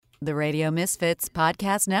The Radio Misfits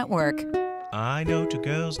Podcast Network. I know two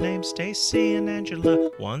girls named Stacy and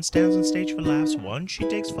Angela. One stands on stage for laughs, one she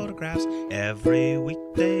takes photographs. Every week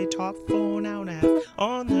they talk for an hour and a half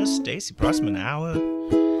on the Stacy Prussman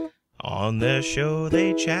Hour. On their show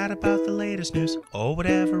they chat about the latest news or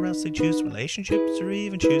whatever else they choose, relationships or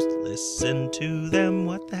even choose to listen to them.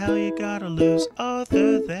 What the hell you gotta lose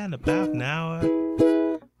other than about an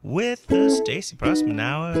hour with the Stacy Prussman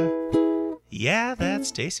Hour? Yeah, that's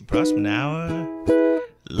Stacy Prussman Hour.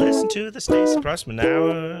 Listen to the Stacy Prussman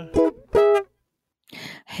Hour.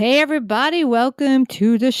 Hey everybody, welcome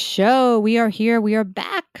to the show. We are here. We are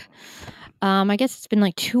back. I guess it's been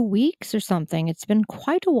like 2 weeks or something. It's been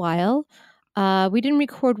quite a while. We didn't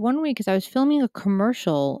record 1 week because I was filming a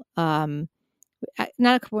commercial. It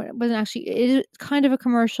wasn't actually. It's kind of a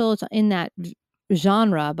commercial. It's in that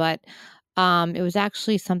genre, but it was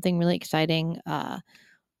actually something really exciting.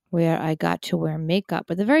 Where I got to wear makeup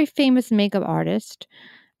with a very famous makeup artist.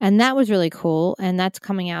 And that was really cool. And that's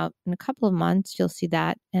coming out in a couple of months. You'll see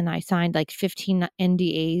that. And I signed like 15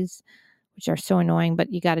 NDAs, which are so annoying,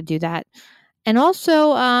 but you got to do that. And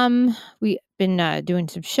also, we've been doing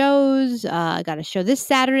some shows. I got a show this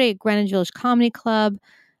Saturday at Greenwich Village Comedy Club.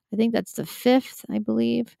 I think that's the 5th, I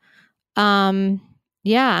believe. Yeah,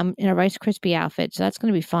 I'm in a Rice Krispie outfit. So that's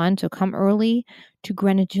going to be fun. So come early to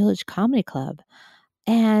Greenwich Village Comedy Club.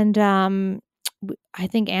 And I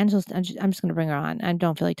think Angela's, I'm just going to bring her on. I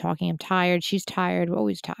don't feel like talking. I'm tired. She's tired. We're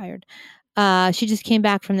always tired. She just came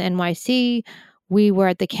back from the NYC. We were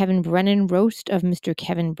at the Kevin Brennan roast of Mr.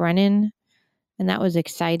 Kevin Brennan. And that was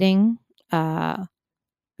exciting.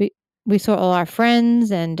 We saw all our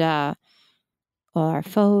friends and all our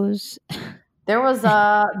foes. There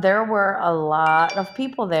were a lot of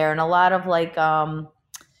people there and a lot of like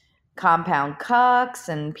compound cucks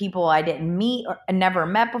and people I didn't meet or never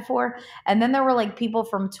met before. And then there were like people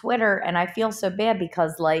from Twitter, and I feel so bad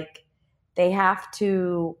because like they have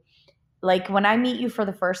to, like when I meet you for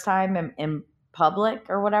the first time in public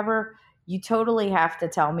or whatever, you totally have to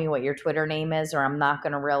tell me what your Twitter name is or I'm not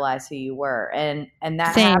going to realize who you were. And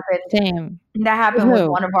that happened. That happened with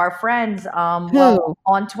one of our friends. Well,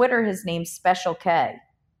 on Twitter, his name's Special K.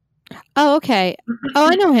 Oh, okay. Oh,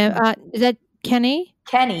 I know him. Is that Kenny?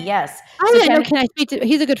 Kenny, yes. Oh, yeah, I know Kenny.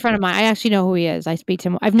 He's a good friend of mine. I actually know who he is. I speak to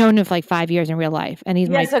him. I've known him for like 5 years in real life. And he's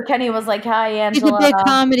so Kenny was like, hi, Angela. He's a big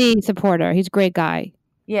comedy supporter. He's a great guy.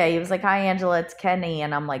 Yeah, he was like, hi, Angela, it's Kenny.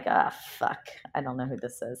 And I'm like, fuck. I don't know who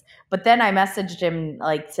this is. But then I messaged him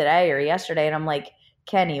like today or yesterday, and I'm like,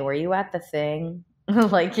 Kenny, were you at the thing?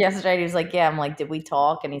 Like yesterday, he was like, yeah. I'm like, did we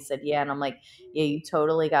talk? And he said, yeah. And I'm like, yeah, you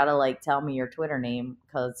totally got to like tell me your Twitter name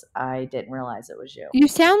because I didn't realize it was you. You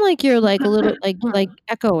sound like you're like a little like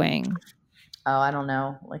echoing. Oh, I don't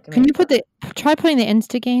know. Like, can you try putting the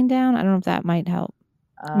Insta gain down? I don't know if that might help.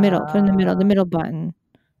 Middle, put in the middle button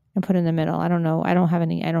and put in the middle. I don't know. I don't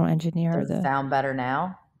engineer. Does it sound better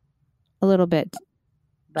now? A little bit.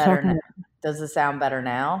 Better now. Does it sound better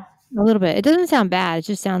now? A little bit. It doesn't sound bad. It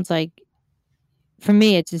just sounds like, for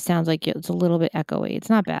me, it just sounds like it's a little bit echoey. It's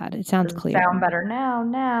not bad. It sounds clear. Sound better now.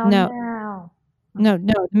 No,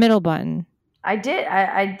 the middle button. I did.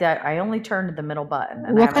 I only turned the middle button.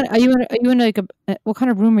 And are you in like what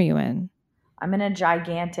kind of room are you in? I'm in a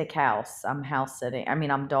gigantic house. I'm house sitting. I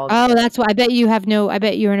mean, I'm dog. Oh, that's why. I bet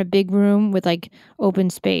you're in a big room with like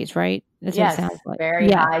open space, right? That's yes, what it sounds like.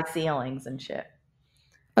 Very high ceilings and shit.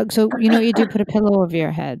 So you know what you do? Put a pillow over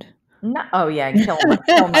your head. No. Oh yeah, kill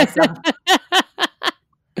myself.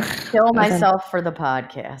 Kill myself for the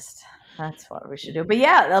podcast. That's what we should do. But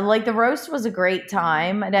yeah, like the roast was a great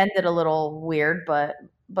time. It ended a little weird, but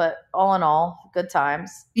all in all, good times.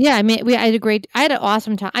 Yeah, I mean, I had an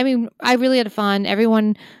awesome time. I mean, I really had fun.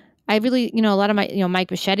 Everyone, I really, a lot of my, Mike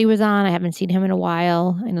Bichetti was on. I haven't seen him in a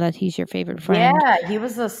while. I know that he's your favorite friend. Yeah, he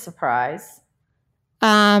was a surprise. Who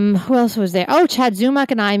else was there? Oh, Chad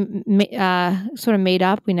Zumak and I sort of made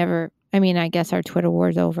up. I guess our Twitter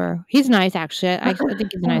war's over. He's nice, actually. I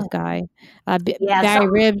think he's a nice guy. Barry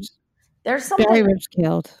Ribs. There's something. Barry Ribs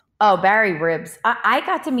killed. Oh, Barry Ribs. I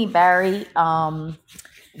got to meet Barry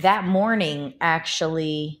that morning,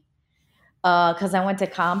 actually, because I went to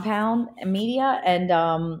Compound Media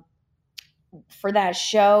and for that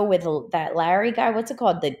show with that Larry guy. What's it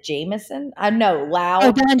called? The Jameson? No, Loud.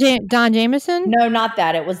 Oh, Don Jameson? No, not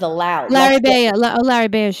that. It was the Loud. Larry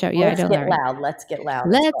Bayer show. Yeah, Let's get loud. Let's get loud.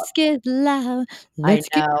 Let's get loud. I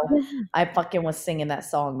know. I fucking was singing that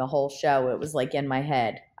song the whole show. It was like in my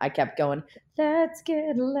head. I kept going, let's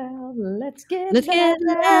get loud. Let's get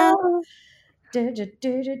loud.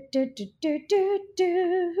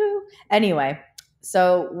 Anyway,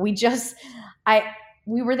 so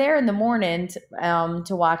we were there in the morning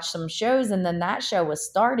to watch some shows, and then that show was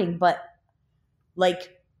starting, but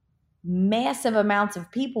like massive amounts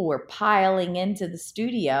of people were piling into the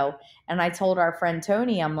studio. And I told our friend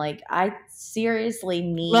Tony, I'm like, I seriously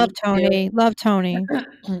Love need Tony. Love Tony.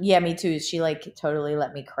 yeah, me too. She like totally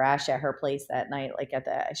let me crash at her place that night. Like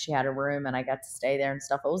she had a room and I got to stay there and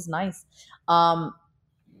stuff. It was nice. It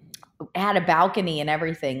had a balcony and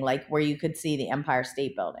everything, like where you could see the Empire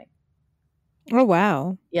State Building. Oh,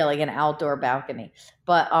 wow. Yeah, like an outdoor balcony.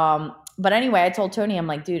 But anyway, I told Tony, I'm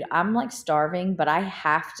like, dude, I'm like starving, but I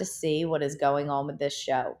have to see what is going on with this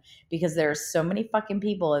show because there's so many fucking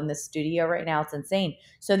people in the studio right now. It's insane.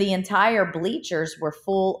 So the entire bleachers were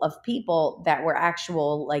full of people that were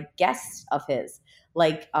actual like guests of his,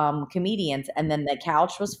 like comedians. And then the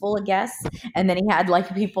couch was full of guests. And then he had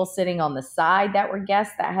like people sitting on the side that were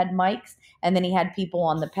guests that had mics. And then he had people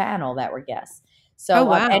on the panel that were guests. So,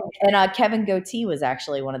 wow. and Kevin Goatee was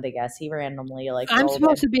actually one of the guests. He randomly like. I'm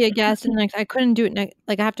supposed to be a guest, and like I couldn't do it.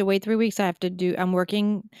 Like I have to wait 3 weeks. I'm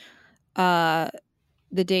working, the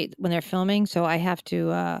date when they're filming, so I have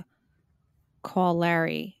to call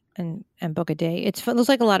Larry and book a day. It looks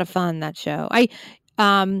like a lot of fun, that show.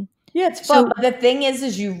 Yeah, it's fun. But the thing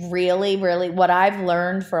is you really, really what I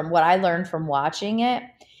learned from watching it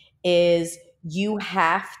is you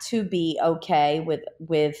have to be okay with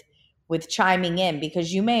chiming in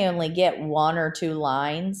because you may only get 1 or 2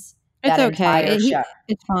 lines. It's okay. Show.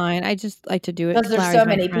 It's fine. I just like to do it because there's Larry's so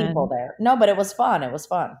many people there. No, but it was fun. It was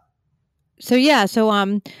fun. So yeah,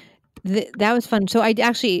 that was fun. So I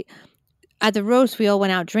actually at the roast we all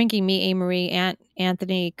went out drinking. Me, Amory,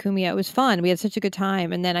 Anthony, Kumia. It was fun. We had such a good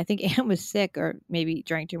time. And then I think Ant was sick or maybe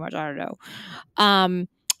drank too much. I don't know.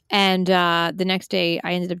 And the next day,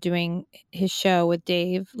 I ended up doing his show with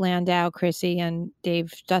Dave Landau, Chrissy, and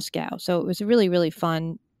Dave Duskow. So it was a really, really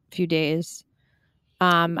fun few days.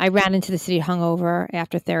 I ran into the city hungover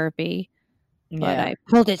after therapy, but I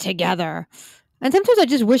pulled it together. And sometimes I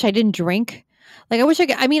just wish I didn't drink. Like I wish I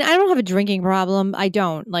could. I mean, I don't have a drinking problem. I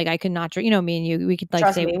don't. Like I could not drink. You know, me and you, we could like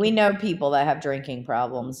trust me. We know people that have drinking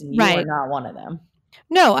problems, and you are not one of them.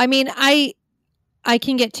 No, I mean, I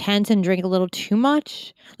can get tense and drink a little too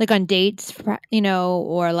much, like on dates,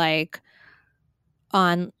 or like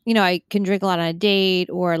on, I can drink a lot on a date,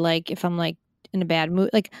 or like if I'm like in a bad mood,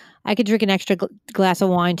 like I could drink an extra glass of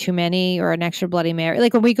wine too many, or an extra Bloody Mary.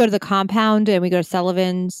 Like when we go to the compound and we go to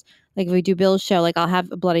Sullivan's, like if we do Bill's show, like I'll have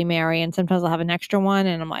a Bloody Mary and sometimes I'll have an extra one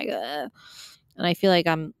and I'm like, ugh. And I feel like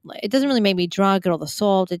it doesn't really make me drunk and all the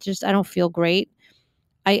salt. It just, I don't feel great.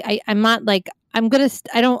 I'm not like, I'm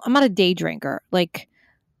not a day drinker. Like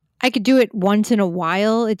I could do it once in a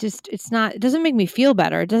while. It doesn't make me feel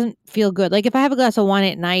better. It doesn't feel good. Like if I have a glass of wine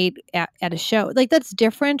at night at a show, like that's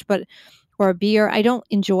different, or a beer, I don't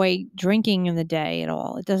enjoy drinking in the day at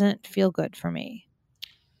all. It doesn't feel good for me.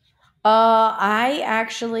 I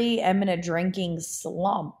actually am in a drinking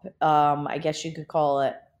slump. I guess you could call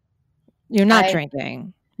it. You're not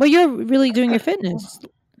drinking. Well, you're really doing your fitness.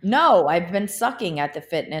 No, I've been sucking at the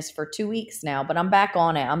fitness for 2 weeks now, but I'm back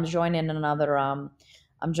on it. I'm joining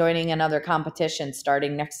another competition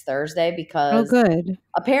starting next Thursday because good.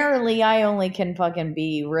 Apparently I only can fucking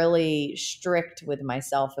be really strict with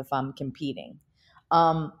myself if I'm competing.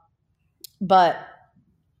 But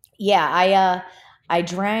yeah, I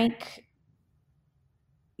drank,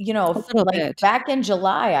 back in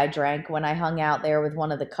July I drank when I hung out there with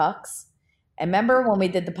one of the cucks. And remember when we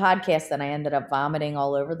did the podcast and I ended up vomiting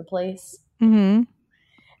all over the place? Mm-hmm.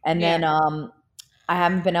 And then I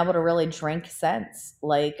haven't been able to really drink since.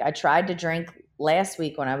 Like I tried to drink last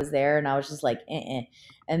week when I was there and I was just like,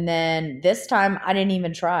 And then this time I didn't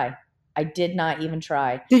even try. I did not even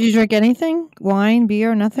try. Did you drink anything? Wine,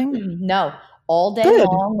 beer, nothing? No. All day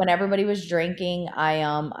long when everybody was drinking,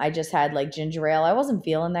 I just had like ginger ale. I wasn't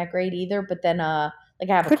feeling that great either, but then I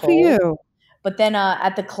have a cold. Good for you. But then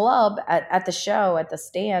at the club, at the show, at the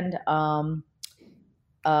stand,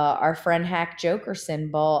 our friend Hack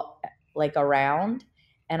Jokerson bought like a round,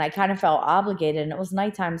 and I kind of felt obligated, and it was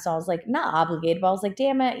nighttime, so I was like, not obligated, but I was like,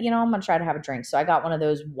 damn it, I'm going to try to have a drink. So I got one of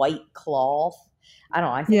those white claw. I don't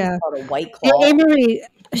know. I think it's called a white claw. Amory,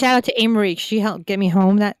 shout out to Amory. She helped get me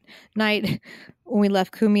home that night when we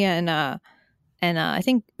left Kumia, and I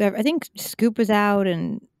think Scoop was out,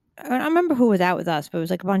 and I don't remember who was out with us, but it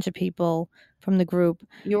was like a bunch of people from the group.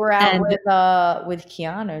 You were out with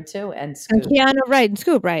Keanu too, and Scoop. And Keanu, right, and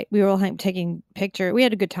Scoop, right. We were all taking picture. We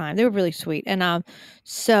had a good time. They were really sweet, and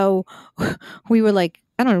so we were like,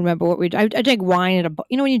 I don't remember what we did. I drank wine at a,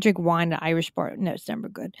 when you drink wine at an Irish bar, no, it's never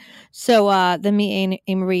good. So then me and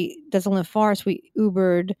Amory doesn't live far, so we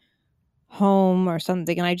Ubered home or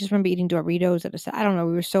something, and I just remember eating Doritos I don't know,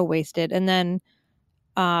 we were so wasted. And then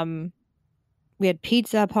we had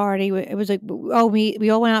pizza party. It was like, oh, we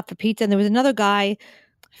all went out for pizza, and there was another guy,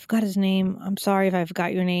 I forgot his name. I'm sorry if I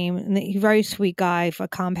forgot your name. And he's a very sweet guy, a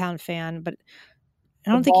Compound fan, but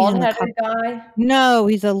I The don't think he's in the bald-headed guy? No,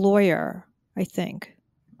 he's a lawyer, I think.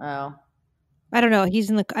 Oh. I don't know. He's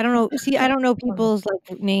in the I don't know. See, I don't know people's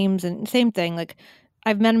like names, and same thing. Like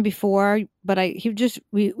I've met him before, but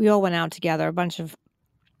we all went out together, a bunch of.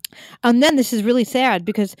 And then this is really sad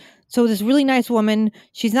because so this really nice woman,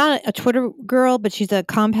 she's not a Twitter girl, but she's a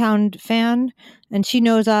Compound fan, and she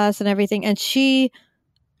knows us and everything, and she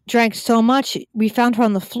drank so much we found her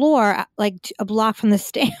on the floor like a block from the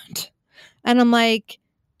stand. And I'm like,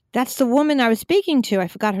 that's the woman I was speaking to. I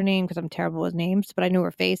forgot her name because I'm terrible with names, but I knew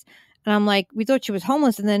her face. And I'm like, we thought she was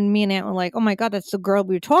homeless. And then me and Aunt were like, oh my God, that's the girl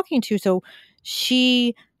we were talking to. So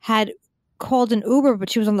she had called an Uber, but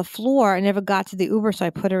she was on the floor. I never got to the Uber, so I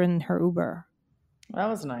put her in her Uber. That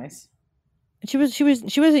was nice. She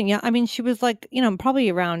wasn't young. I mean, she was like, probably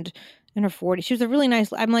around in her 40s. She was a really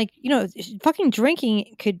nice. I'm like, fucking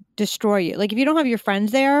drinking could destroy you. Like if you don't have your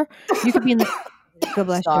friends there, you could be in the. God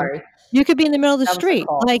bless you. You could be in the middle of the street.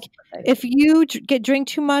 Like if you drink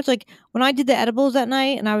too much, like when I did the edibles that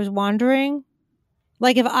night and I was wandering,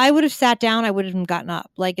 like if I would have sat down, I would have gotten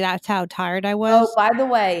up. Like that's how tired I was. Oh, by the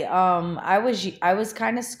way, I was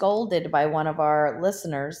kind of scolded by one of our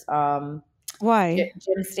listeners, Why?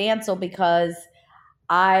 Jim Stansel, because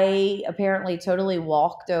I apparently totally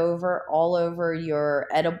walked all over your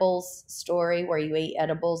edibles story where you ate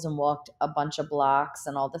edibles and walked a bunch of blocks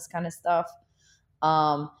and all this kind of stuff.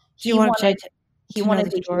 He wanted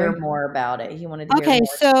to hear more about it. He wanted to hear more. Okay,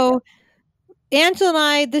 so Ansel and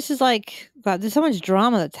I, this is like, God, there's so much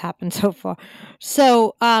drama that's happened so far.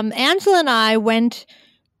 So Ansel and I went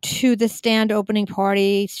to the stand opening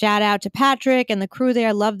party. Shout out to Patrick and the crew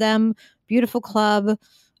there. Love them. Beautiful club.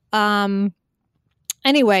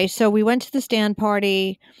 Anyway, so we went to the stand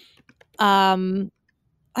party. I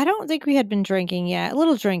don't think we had been drinking yet. A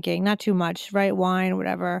little drinking, not too much, right? Wine,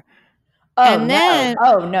 whatever. Oh, and then,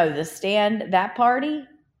 no, the stand, that party?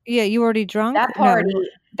 Yeah, you already drunk?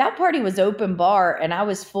 That party was open bar, and I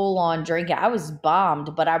was full on drinking. I was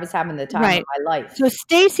bombed, but I was having the time of my life. So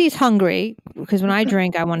Stacy's hungry because when I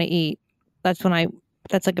drink, I want to eat. That's like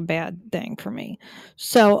a bad thing for me.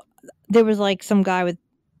 So there was like some guy with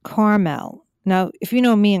caramel. Now, if you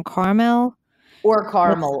know me and caramel. Or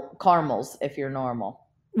caramels if you're normal.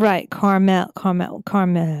 Right, caramels.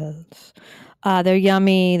 They're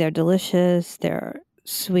yummy. They're delicious. They're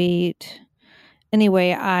sweet.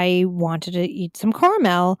 Anyway, I wanted to eat some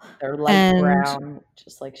caramel. They're light brown,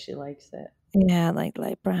 just like she likes it. Yeah, like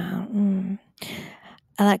light brown.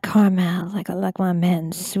 I like caramel. Like I like my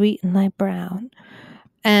men sweet and light brown,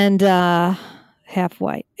 and half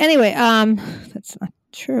white. Anyway, that's not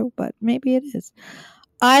true, but maybe it is.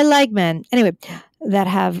 I like men anyway that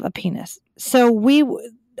have a penis. So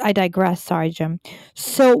I digress. Sorry, Jim.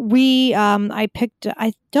 So I picked.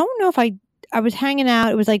 I don't know if I was hanging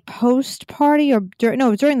out. It was like post party it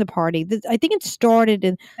was during the party. I think it started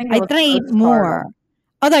and I ate more.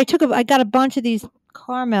 Although I got a bunch of these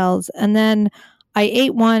caramels and then I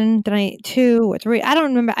ate one, then I ate 2 or 3. I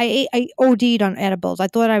don't remember. I OD'd on edibles. I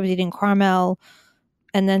thought I was eating caramel.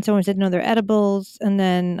 And then someone said, no, they're edibles. And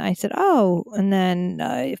then I said, oh. And then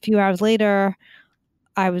a few hours later,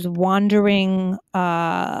 I was wandering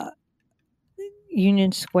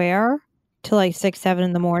Union Square till like 6, 7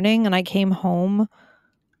 in the morning. And I came home.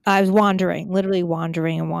 I was literally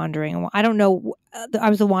wandering and wandering. I don't know. I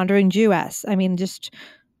was a wandering Jewess. I mean, just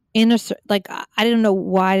I didn't know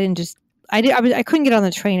why I didn't just, I couldn't get on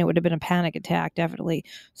the train. It would have been a panic attack, definitely.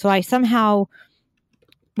 So I somehow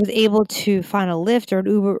was able to find a Lyft or an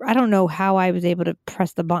Uber. I don't know how I was able to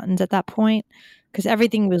press the buttons at that point because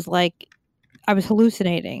everything was like I was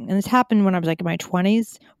hallucinating. And this happened when I was like in my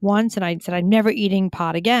 20s once, and I said I'm never eating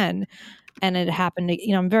pot again. And it happened.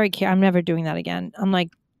 I'm very careful. I'm never doing that again. I'm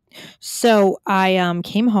like, so I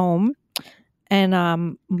came home, and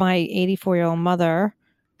my 84-year-old mother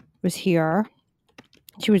was here.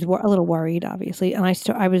 She was a little worried, obviously, and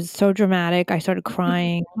I was so dramatic. I started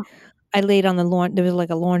crying. I laid on the lawn. There was like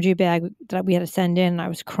a laundry bag that we had to send in. And I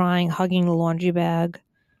was crying, hugging the laundry bag.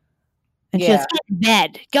 And she goes, get in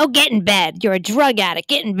bed. Go get in bed. You're a drug addict.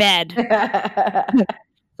 Get in bed.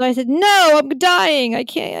 So I said, no, I'm dying. I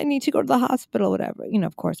can't. I need to go to the hospital, whatever.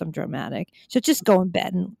 Of course, I'm dramatic. So just go in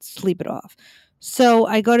bed and sleep it off. So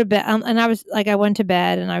I go to bed. And I was like, I went to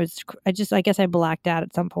bed and I guess I blacked out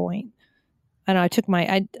at some point. I know I took my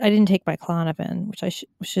I didn't take my Klonopin, which I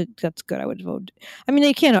should that's good. I would vote. I mean,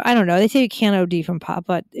 they can't. I don't know. They say you can't OD from pop,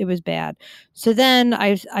 but it was bad. So then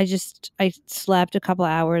I slept a couple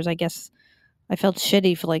hours. I guess I felt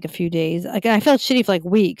shitty for like a few days. Like I felt shitty for like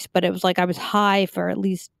weeks, but it was like I was high for at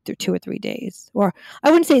least 2 or 3 days. Or I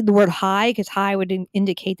wouldn't say the word high because high would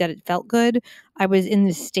indicate that it felt good. I was in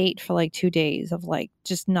this state for like 2 days of like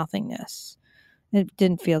just nothingness. It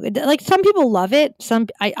didn't feel good. Like some people love it.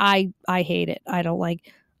 I hate it. I don't like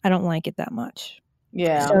it that much.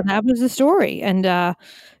 Yeah. So that was the story. And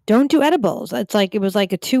don't do edibles. It's like it was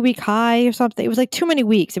like a 2-week high or something. It was like too many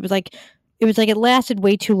weeks. It was like it lasted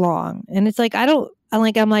way too long. And it's like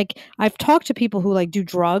I'm like I've talked to people who like do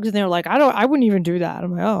drugs and they're like I wouldn't even do that.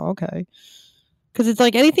 I'm like, "Oh, okay." Cuz it's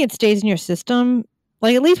like anything that stays in your system,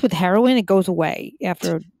 like at least with heroin it goes away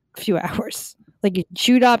after a few hours. Like you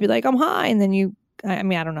chewed up, you're like, "I'm high." And then I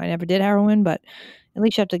mean, I don't know. I never did heroin, but at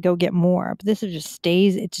least you have to go get more. But this just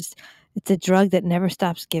stays. It's a drug that never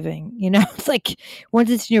stops giving. You know, it's like once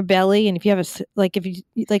it's in your belly, and if you have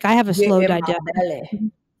I have a slow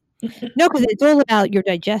digestion. No, because it's all about your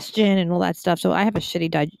digestion and all that stuff. So I have a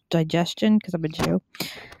shitty digestion because I'm a Jew,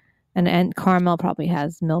 and caramel probably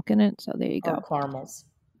has milk in it. So there you go. Oh, caramels.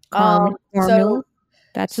 Caramel. So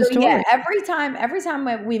that's the story. Yeah, every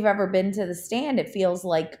time we've ever been to the stand, it feels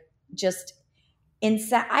like just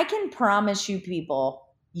insane. I can promise you people,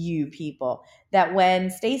 that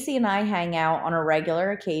when Stacy and I hang out on a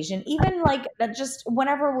regular occasion, even like just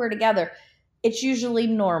whenever we're together, it's usually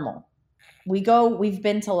normal. We've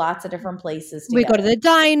been to lots of different places together. We go to the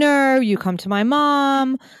diner, you come to my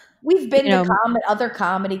mom. We've been to other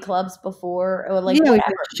comedy clubs before, or like whatever.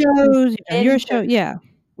 Shows, your show, yeah.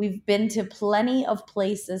 We've been to plenty of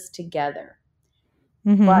places together.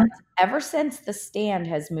 Mm-hmm. But ever since the stand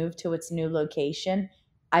has moved to its new location,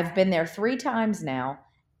 I've been there 3 times now,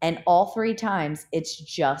 and all 3 times it's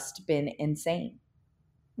just been insane.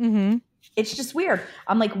 Mm-hmm. It's just weird.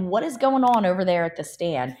 I'm like, what is going on over there at the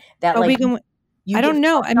stand? That I don't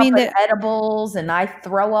know. I mean, the edibles, and I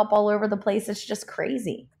throw up all over the place. It's just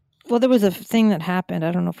crazy. Well, there was a thing that happened.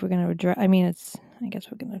 I don't know if we're going to address. I mean, I guess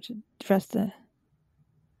we're going to address the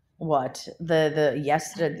what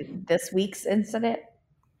this week's incident.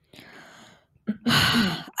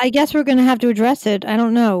 I guess we're going to have to address it. I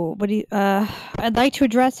don't know. What do you? I'd like to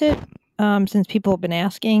address it. Since people have been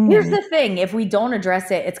asking. Here's the thing. If we don't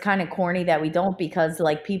address it, it's kind of corny that we don't, because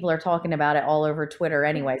like people are talking about it all over Twitter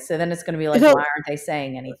anyway. So then it's going to be like, why aren't they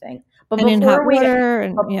saying anything? But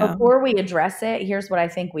before we address it, here's what I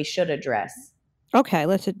think we should address. Okay,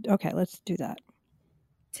 let's do that.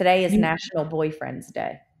 Today is National Boyfriend's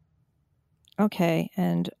Day. Okay,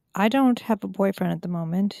 and I don't have a boyfriend at the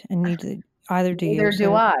moment, and either do you. Neither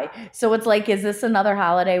do I. So it's like, is this another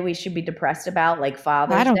holiday we should be depressed about, like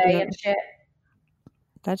Father's Day and shit?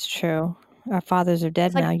 That's true. Our fathers are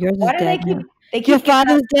dead now. Yours is dead now. Your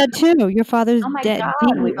father's dead too. Your father's dead.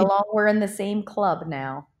 Oh my God, we're in the same club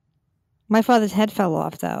now. My father's head fell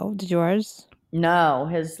off, though. Did yours? No,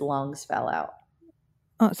 his lungs fell out.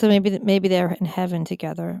 Oh, so maybe they're in heaven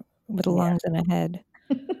together with lungs and a head.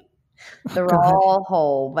 They're all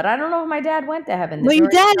whole, but I don't know if my dad went to heaven. Well, your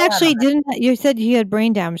dad actually didn't. You said he had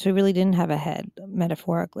brain damage, so he really didn't have a head,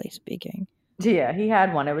 metaphorically speaking. Yeah, he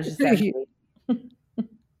had one. It was just empty.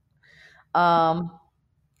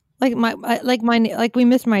 We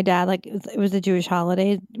missed my dad. Like it was a Jewish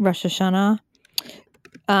holiday, Rosh Hashanah.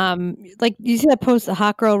 Like you see that post, the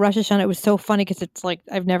hot girl Rosh Hashanah. It was so funny because it's like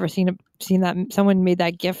I've never seen that. Someone made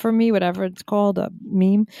that GIF for me, whatever it's called, a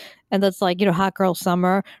meme, and that's like hot girl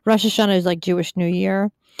summer. Rosh Hashanah is like Jewish New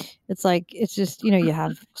Year. It's like it's just you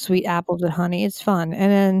have sweet apples with honey. It's fun,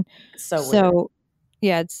 and then so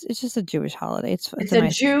yeah, it's just a Jewish holiday. It's a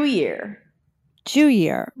nice Jew year. Jew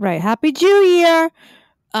year, right? Happy Jew year.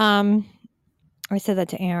 I said that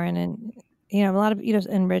to Aaron, and a lot of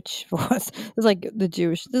and Rich was. There's like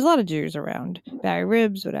there's a lot of Jews around. Barry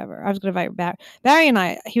Ribs, whatever. I was going to invite Barry and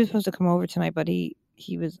I. He was supposed to come over tonight, but I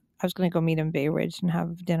was going to go meet him in Bay Ridge and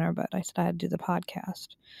have dinner, but I said I had to do the podcast.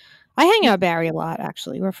 I hang out with Barry a lot.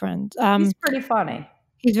 Actually, we're friends. He's pretty funny.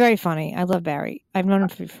 He's very funny. I love Barry. I've known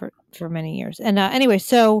him for many years. And anyway,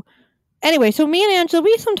 so me and Angela,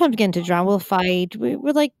 we sometimes get into drama. We'll fight.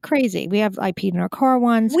 We're like crazy. I peed in our car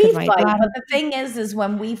once. We fight, but the thing is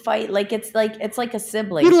when we fight, it's like a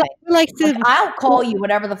sibling thing. I'll call you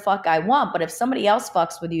whatever the fuck I want, but if somebody else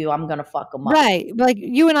fucks with you, I'm gonna fuck them up. Right? Like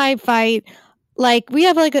you and I fight. Like we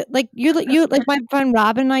have like my friend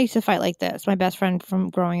Robin and I used to fight like this. My best friend from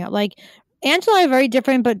growing up. Like Angela and I are very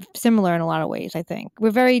different, but similar in a lot of ways. I think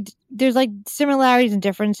there's like similarities and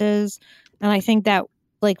differences, and I think that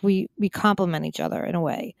like we compliment each other in a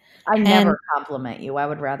way. I And never compliment you. I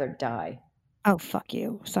would rather die. oh, fuck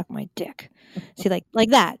you, suck my dick. See, like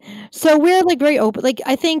that. So we're like very open. Like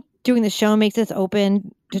I think doing the show makes us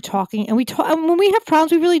open to talking, and we talk. And when we have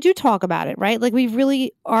problems, we really do talk about it, right? Like we've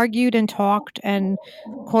really argued and talked and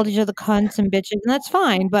called each other cunts and bitches, and that's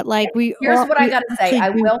fine. But like Here's what I got to say. actually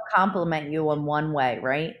I do will compliment you in one way,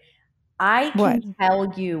 right? I what? can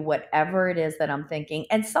tell you whatever it is that I'm thinking.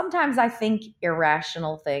 And sometimes I think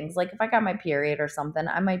irrational things. Like if I got my period or something,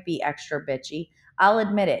 I might be extra bitchy. I'll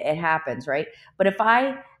admit it. It happens, right? But if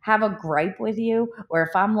I have a gripe with you, or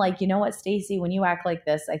if I'm like, you know what, Stacey, when you act like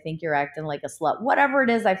this, I think you're acting like a slut. Whatever it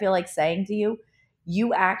is I feel like saying to you,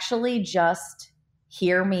 you actually just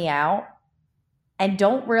hear me out and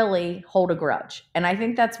don't really hold a grudge. And I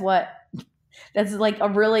think that's like a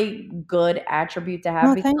really good attribute to have,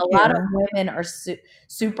 Oh, because thank a lot of you. women are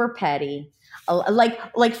super petty.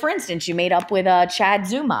 Like for instance, you made up with Chad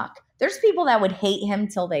Zumach. There's people that would hate him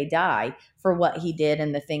till they die for what he did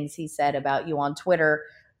and the things he said about you on Twitter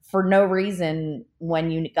for no reason when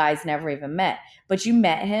you guys never even met. But you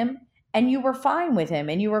met him and you were fine with him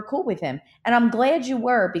and you were cool with him. And I'm glad you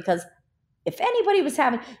were, because if anybody was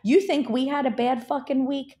having, you think we had a bad fucking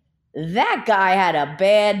week? That guy had a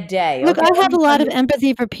bad day. Look, Okay, I let have me a tell lot of you.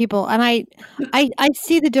 empathy for people, and I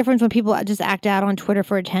see the difference when people just act out on Twitter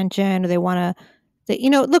for attention, or they want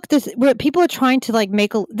to, look, this where people are trying to like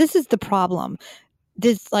make a. This is the problem.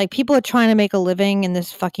 This like people are trying to make a living in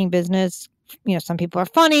this fucking business. Some people are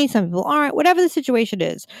funny, some people aren't. Whatever the situation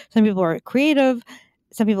is, some people are creative,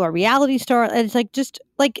 some people are reality star, and it's like just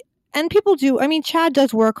like, and people do. I mean, Chad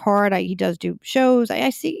does work hard. He does do shows. I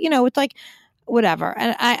see. It's like whatever.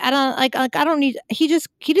 And I don't like I don't need. He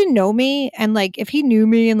didn't know me, and like if he knew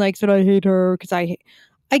me and like said I hate her because I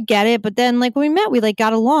get it, but then like when we met, we like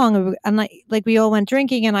got along, and like we all went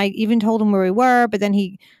drinking, and I even told him where we were, but then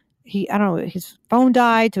he I don't know, his phone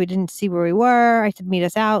died, so he didn't see where we were. I said meet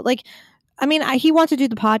us out. Like, I mean, he wants to do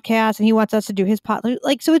the podcast, and he wants us to do his pod.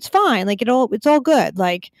 Like, so it's fine. Like it's all good.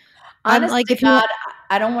 Like, I'm Honest like to if you God,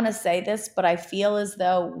 I don't want to say this, but I feel as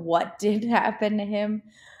though what did happen to him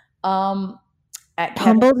um, at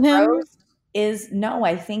Kevin's humbled him. roast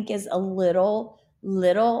I think is a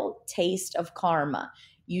little taste of karma.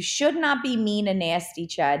 You should not be mean and nasty,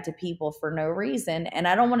 Chad, to people for no reason. And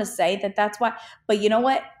I don't want to say that that's why, but you know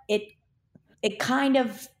what? It kind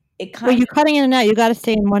of Well, you're cutting in and out. You got to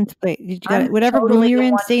stay in one place. You got whatever room you're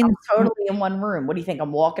in. Stay in. I'm totally in one room. What do you think?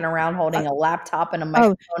 I'm walking around holding a laptop and a Oh,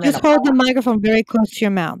 microphone and just a hold the phone? microphone very close to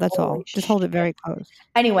your mouth. That's Holy all. Just hold it shit. very close.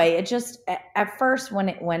 Anyway, it just at first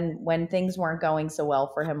when things weren't going so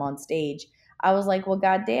well for him on stage, I was like, well,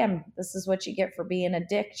 goddamn, this is what you get for being a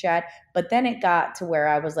dick, Chad. But then it got to where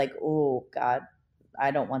I was like, oh God,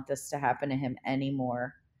 I don't want this to happen to him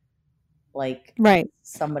anymore. Like Right.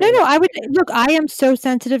 somebody. No, I would look. I am so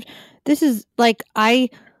sensitive. This is like I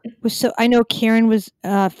know Karen was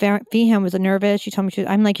Feehan was nervous. She told me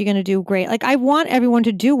I'm like, you're gonna do great. Like I want everyone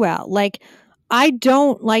to do well. Like I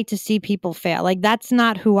don't like to see people fail. Like that's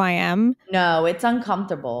not who I am. No, it's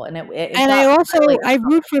uncomfortable, and it And I got also really I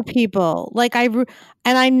root for people. Like and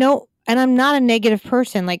I know, and I'm not a negative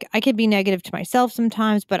person. Like I could be negative to myself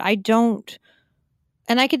sometimes, but I don't.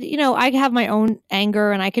 And I could, I have my own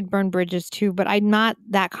anger and I could burn bridges too, but I'm not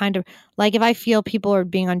that kind of like if I feel people are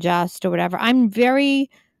being unjust or whatever, I'm very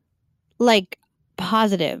like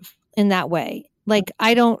positive in that way. Like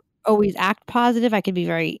I don't always act positive. I could be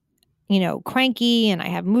very, cranky and I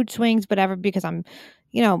have mood swings, whatever, because I'm,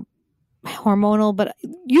 you know, hormonal, but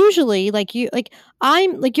usually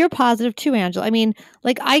I'm like you're positive too, Angela. I mean,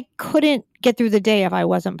 like I couldn't get through the day if I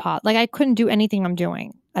wasn't like I couldn't do anything I'm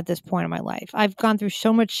doing at this point in my life. I've gone through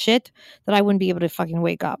so much shit that I wouldn't be able to fucking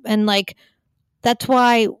wake up. And like that's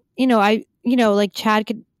why, like Chad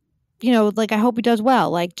could, like I hope he does well.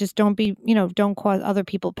 Like just don't be, don't cause other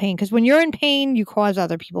people pain, because when you're in pain, you cause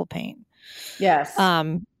other people pain. Yes.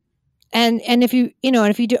 And if you, and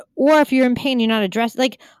if you do, or if you're in pain, you're not addressed.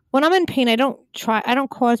 Like when I'm in pain, I don't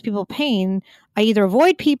cause people pain. I either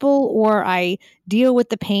avoid people or I deal with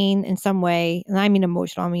the pain in some way. And I mean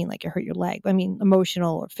emotional. I mean like you hurt your leg. I mean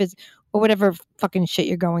emotional or physical or whatever fucking shit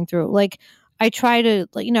you're going through. Like I try to,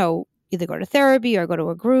 like, either go to therapy or go to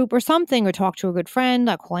a group or something, or talk to a good friend,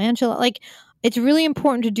 like call Angela. Like it's really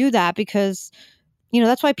important to do that, because,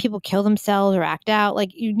 that's why people kill themselves or act out.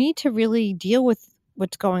 Like you need to really deal with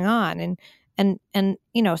what's going on. And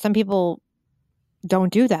some people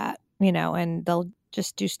don't do that, and they'll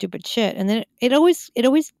just do stupid shit, and then it always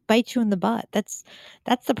bites you in the butt. That's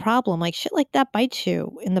the problem. Like shit like that bites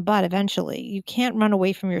you in the butt eventually. You can't run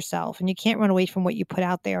away from yourself, and you can't run away from what you put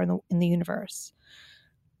out there in the universe.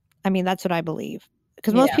 I mean, that's what I believe.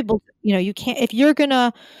 because most Yeah. people, you can't, if you're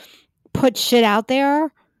gonna put shit out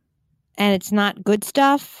there and it's not good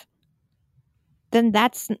stuff, then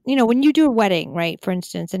that's, when you do a wedding, right, for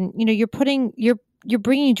instance, and you're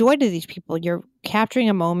bringing joy to these people, you're capturing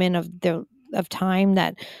a moment of time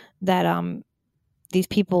that these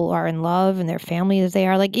people are in love and their family as they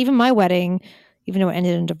are. Like even my wedding, even though it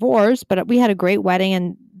ended in divorce, but we had a great wedding,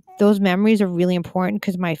 and those memories are really important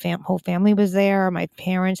because my whole family was there, my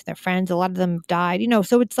parents, their friends, a lot of them died,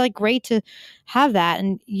 so it's like great to have that,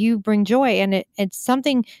 and you bring joy, and it's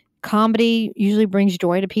something. Comedy usually brings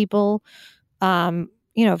joy to people,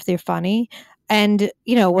 if they're funny. And,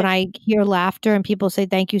 when I hear laughter and people say,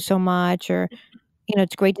 thank you so much, or,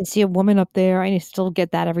 it's great to see a woman up there. I still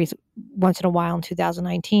get that every once in a while in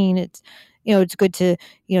 2019. It's good to,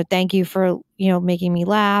 thank you for, making me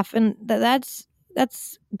laugh. And that's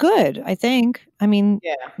good, I think. I mean,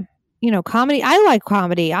 comedy, I like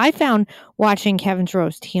comedy. I found watching Kevin's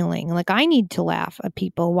roast healing. Like I need to laugh at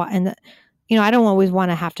people. And, I don't always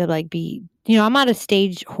want to have to like be, I'm not a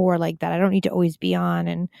stage whore like that. I don't need to always be on.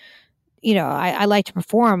 And, I like to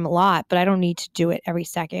perform a lot, but I don't need to do it every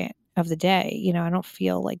second of the day. I don't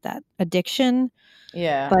feel like that addiction.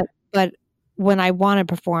 Yeah. But when I want to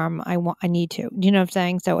perform, I need to. You know what I'm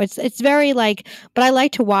saying? So it's very like, but I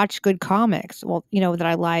like to watch good comics. Well, that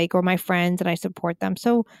I like, or my friends, and I support them.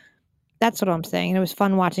 So that's what I'm saying. And it was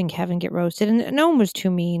fun watching Kevin get roasted, and no one was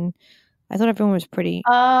too mean. I thought everyone was pretty.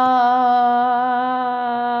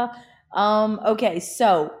 Okay,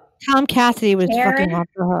 so Tom Cassidy was fucking off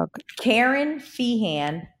the hook. Karen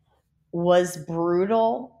Feehan was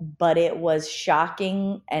brutal, but it was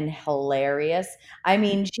shocking and hilarious. I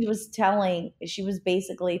mean, she was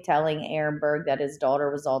basically telling Ehrenberg that his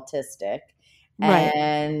daughter was autistic. Right.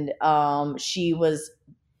 And she was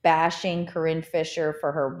bashing Corinne Fisher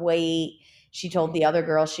for her weight. She told the other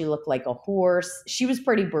girl she looked like a horse. She was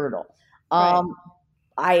pretty brutal. Right.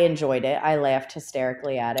 I enjoyed it. I laughed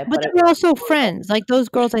hysterically at it. But they're also friends. Like those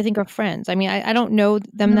girls, I think, are friends. I mean, I don't know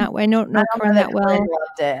them that way. I don't know Corinne that well. Corinne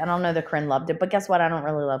loved it. I don't know that Corinne loved it, but guess what? I don't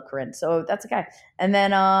really love Corinne, so that's okay. And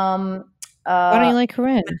then, why don't you like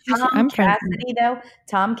Corinne?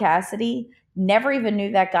 Tom Cassidy never even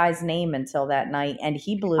knew that guy's name until that night, and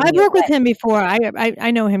he blew me I've worked away. with him before.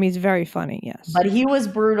 I know him. He's very funny. Yes, but he was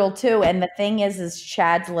brutal too. And the thing is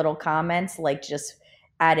Chad's little comments like just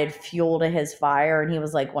added fuel to his fire, and he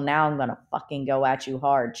was like, well, now I'm gonna fucking go at you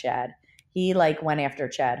hard, Chad. He like went after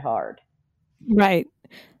Chad hard. Right.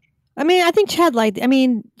 I mean, I think Chad liked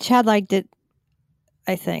it.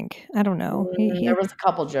 I think. I don't know. There was a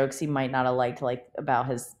couple jokes he might not have liked, like about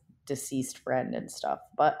his deceased friend and stuff.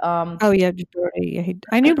 But oh yeah, Brody.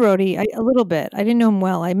 I knew Brody a little bit. I didn't know him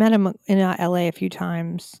well. I met him in LA a few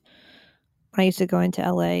times. I used to go into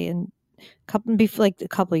LA and a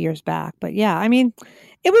couple of years back. But yeah, I mean,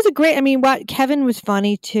 it was a great. I mean, Kevin was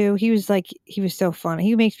funny too. He was so funny.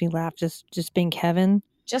 He makes me laugh just being Kevin.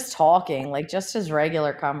 Just talking, like just his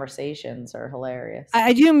regular conversations are hilarious.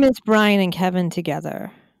 I do miss Brian and Kevin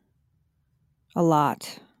together a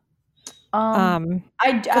lot. I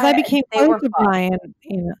became close to Brian.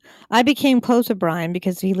 I became close to Brian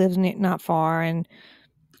because he lives not far, and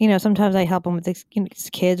sometimes I help him with his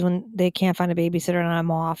kids when they can't find a babysitter and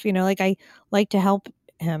I'm off. Like I like to help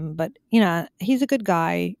him, but he's a good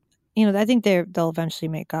guy. I think they'll eventually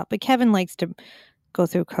make up. But Kevin likes to go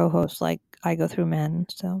through co-hosts like I go through men.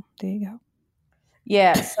 So there you go.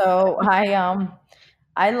 Yeah. So I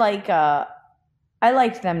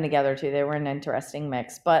liked them together too. They were an interesting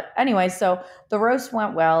mix. But anyway, so the roast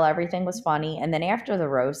went well. Everything was funny. And then after the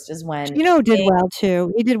roast is when Gino did well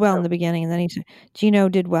too. He did well in the beginning, and then Gino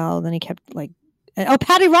did well. And then he kept like,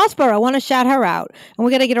 Patty Rossborougugh. I want to shout her out, and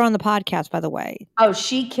we got to get her on the podcast. By the way, oh,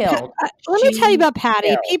 she killed. Let me tell you about Patty.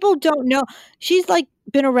 Killed. People don't know she's like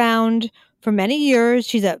been around for many years.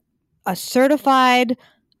 She's a certified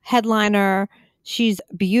headliner. She's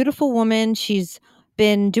a beautiful woman. She's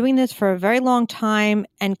been doing this for a very long time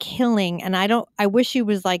and killing. And I wish she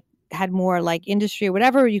was like had more like industry or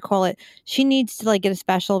whatever you call it. She needs to like get a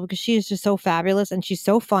special because she is just so fabulous and she's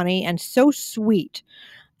so funny and so sweet.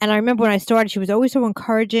 And I remember when I started, she was always so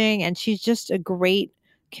encouraging, and she's just a great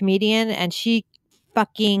comedian, and she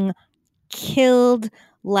fucking killed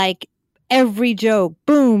like every joke.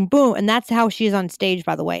 Boom, boom. And that's how she is on stage,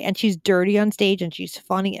 by the way. And she's dirty on stage and she's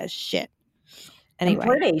funny as shit. Anyway,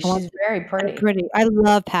 and pretty. She's very pretty. I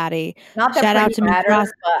love Patty. Not that shout out to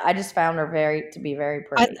matters, but I just found her to be very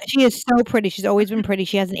pretty. She is so pretty. She's always been pretty.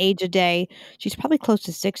 She hasn't aged a day. She's probably close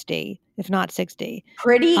to 60, if not 60.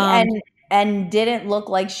 Pretty and didn't look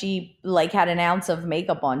like she like had an ounce of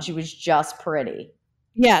makeup on. She was just pretty.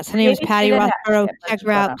 Yes, her name is Patty Rossborough. Check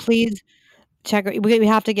her out, please. check her. We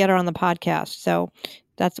have to get her on the podcast. So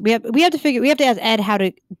we have to ask Ed how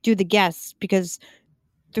to do the guests, because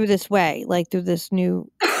through this way, like through this new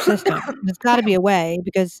system, there's got to be a way,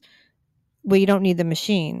 because you don't need the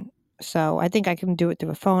machine. So I think I can do it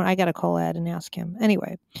through a phone. I got to call Ed and ask him.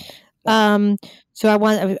 Anyway, so I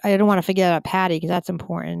don't want to forget about Patty, because that's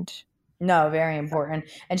important. No, very important.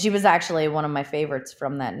 And she was actually one of my favorites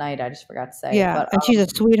from that night. I just forgot to say. Yeah, But and she's a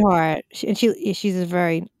sweetheart. She's a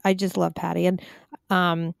very. I just love Patty, and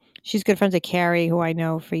she's good friends with Carrie, who I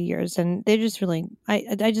know for years, and they're just really.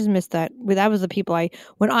 I just miss that. That was the people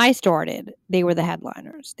when I started. They were the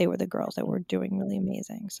headliners. They were the girls that were doing really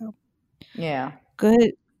amazing. So yeah,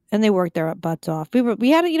 good, and they worked their butts off.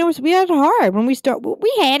 We had it hard when we start.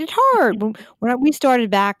 We had it hard when we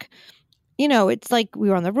started back. It's like we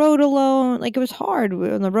were on the road alone. Like, it was hard. We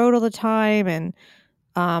were on the road all the time, and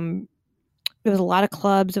there was a lot of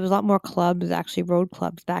clubs. There was a lot more clubs, actually, road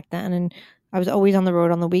clubs back then. And I was always on the road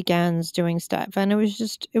on the weekends doing stuff. And it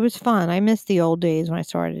was fun. I miss the old days when I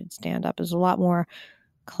started stand up. It was a lot more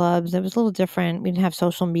clubs. It was a little different. We didn't have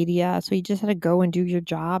social media. So you just had to go and do your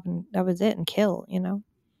job, and that was it, and kill, It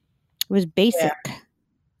was basic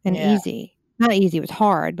and easy. Not easy. It was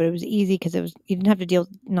hard, but it was easy because you didn't have to deal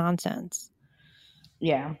with nonsense.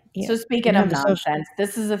 Yeah. So speaking of nonsense,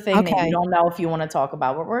 this is a thing that you don't know if you want to talk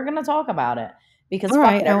about, but we're going to talk about it, because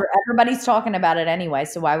everybody's talking about it anyway.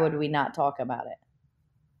 So why would we not talk about it?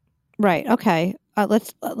 Right. Okay.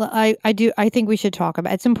 I think we should talk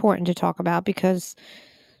about it. It's important to talk about, because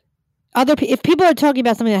if people are talking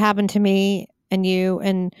about something that happened to me and you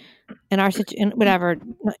and our situation, whatever,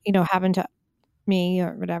 happened to me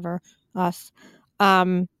or whatever, us,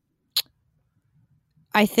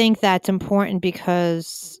 I think that's important,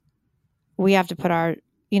 because we have to put our,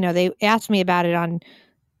 they asked me about it on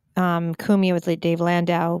Kumia with Dave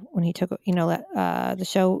Landau when he took, the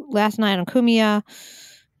show last night on Kumia.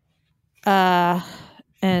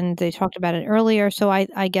 And they talked about it earlier. So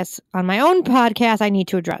I guess on my own podcast, I need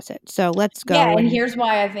to address it. So let's go. Yeah, and here's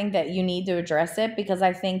why I think that you need to address it, because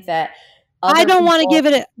I think that I don't want to give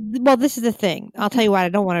it well, this is the thing. I'll tell you why I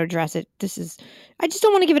don't want to address it. I just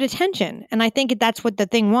don't want to give it attention. And I think that's what the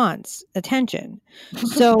thing wants, attention.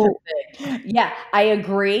 So yeah, I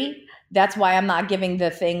agree. That's why I'm not giving the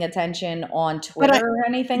thing attention on Twitter or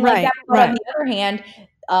anything like that. But on the other hand,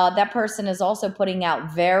 that person is also putting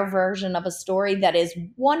out their version of a story that is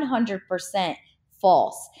 100%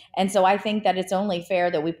 false. And so I think that it's only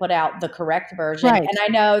fair that we put out the correct version. Right. And I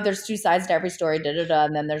know there's two sides to every story,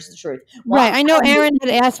 and then there's the truth. Well, right. I know Aaron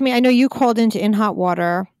had asked me, I know you called into In Hot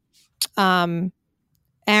Water.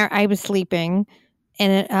 I was sleeping,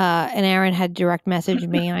 and Aaron had direct messaged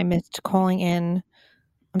me, and I missed calling in.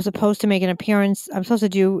 I'm supposed to make an appearance. I'm supposed to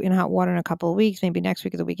do In Hot Water in a couple of weeks, maybe next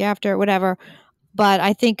week or the week after, whatever. But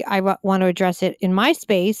I think I want to address it in my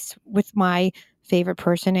space with my favorite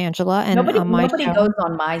person, Angela. And nobody goes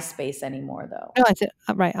on MySpace anymore, though. No, that's it.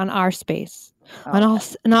 Right, on our space, on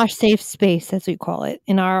our safe space, as we call it,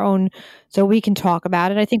 in our own, so we can talk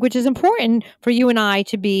about it. I think, which is important for you and I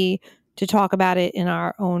to talk about it in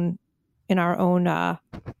our own.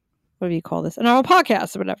 What do you call this? On our own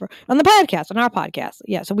podcast or whatever. On the podcast, on our podcast.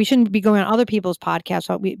 Yeah. So we shouldn't be going on other people's podcasts.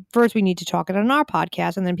 So we need to talk it on our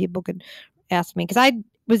podcast, and then people could ask me, because I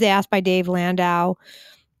was asked by Dave Landau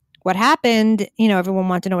what happened. Everyone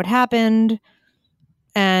wanted to know what happened.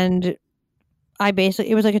 And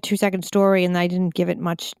it was like a 2-second story, and I didn't give it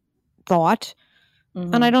much thought.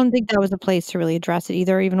 Mm-hmm. And I don't think that was a place to really address it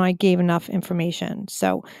either, even though I gave enough information.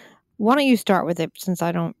 So why don't you start with it, since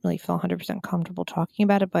I don't really feel 100% comfortable talking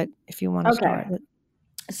about it, but if you want to start it.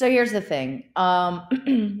 So here's the thing.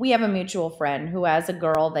 We have a mutual friend who has a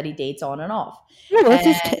girl that he dates on and off. Yeah, let's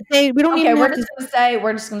just say we don't even. We're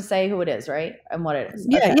just gonna say who it is, right? And what it is.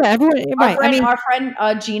 Yeah, okay. Yeah. Everyone, right. Our friend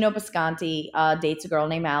Gino Bisconti dates a girl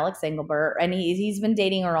named Alex Engelbert, and he's been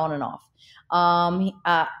dating her on and off.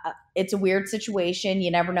 It's a weird situation.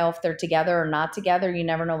 You never know if they're together or not together. You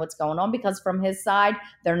never know what's going on, because from his side,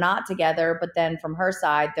 they're not together, but then from her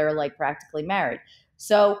side, they're like practically married.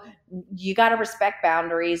 So you got to respect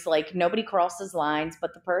boundaries. Like, nobody crosses lines,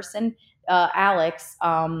 but the person, Alex,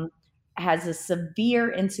 has a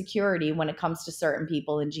severe insecurity when it comes to certain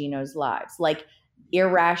people in Gino's lives, like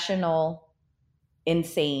irrational,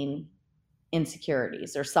 insane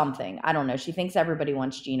insecurities or something. I don't know. She thinks everybody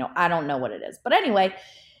wants Gino. I don't know what it is. But anyway,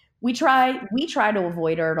 we try to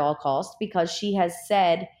avoid her at all costs, because she has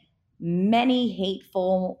said many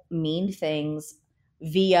hateful, mean things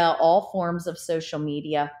via all forms of social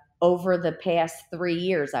media over the past 3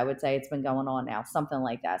 years. I would say it's been going on now, something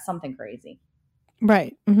like that, something crazy.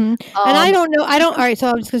 Right. Mm-hmm. And I don't know. All right. So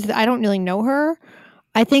I was just going to say, I don't really know her.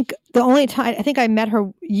 I think the only time I think I met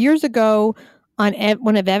her years ago on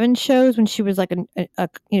one of Evan's shows when she was like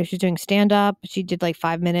she was doing stand up. She did like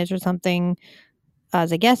 5 minutes or something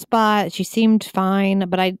as a guest spot. She seemed fine,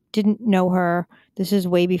 but I didn't know her. This is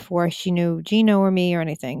way before she knew Gino or me or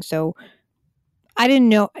anything. So I didn't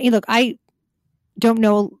know. Look, I don't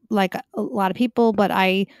know like a lot of people, but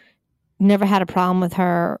I never had a problem with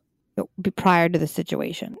her prior to the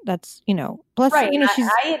situation. That's plus Right. she's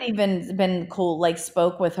I had even been cool, like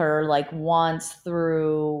spoke with her like once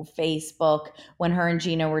through Facebook when her and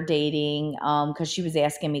Gina were dating, because she was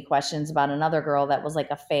asking me questions about another girl that was like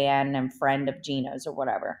a fan and friend of Gina's or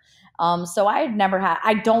whatever. So I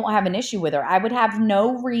don't have an issue with her. I would have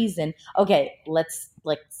no reason. Okay, let's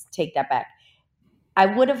take that back. I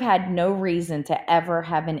would have had no reason to ever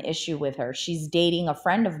have an issue with her. She's dating a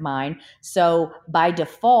friend of mine. So by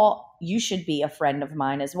default, you should be a friend of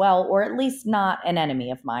mine as well, or at least not an enemy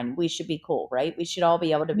of mine. We should be cool, right? We should all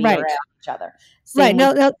be able to be right. around each other. Right. Same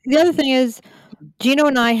with No, the other thing is Gino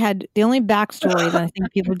and I had the only backstory that I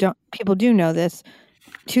think people do know this.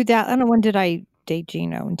 2000, I don't know, when did I date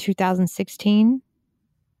Gino? In 2016?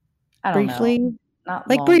 I don't know. Briefly? Not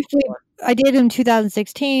Like long briefly, before. I dated him in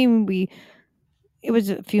 2016. It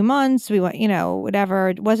was a few months. We went, whatever.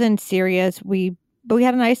 It wasn't serious. But we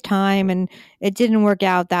had a nice time and it didn't work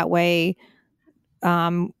out that way.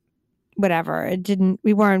 Whatever.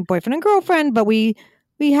 We weren't boyfriend and girlfriend, but we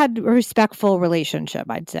had a respectful relationship,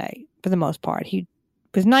 I'd say, for the most part. He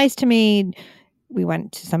was nice to me. We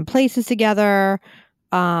went to some places together.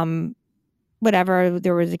 Whatever.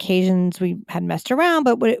 There was occasions we had messed around,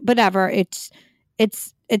 but whatever. It's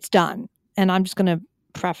done. And I'm just going to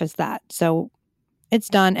preface that. So it's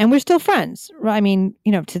done, and we're still friends. I mean,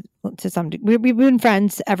 to some degree, we've been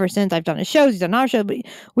friends ever since. I've done his shows, he's done our show, but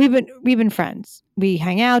we've been friends. We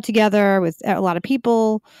hang out together with a lot of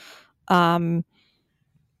people, and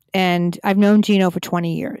I've known Gino for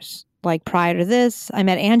 20 years. Like prior to this, I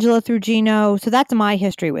met Angela through Gino, so that's my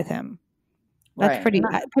history with him. That's Right.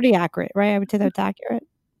 pretty accurate, right? I would say that's accurate.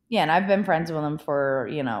 Yeah, and I've been friends with him for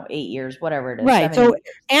 8 years, whatever it is, Right. 7 So years.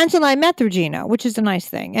 Angela and I met through Gino, which is a nice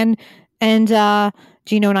thing. And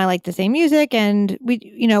Gino and I like the same music, and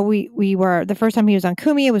we were the first time he was on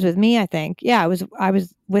Kumi, it was with me, I think. Yeah, I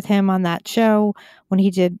was with him on that show when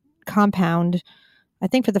he did Compound. I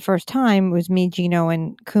think for the first time it was me, Gino,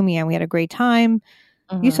 and Kumi, and we had a great time.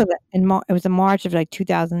 You saw Mm-hmm. that it was in March of like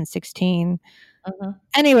 2016. Mm-hmm.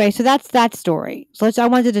 Anyway, so that's that story. So I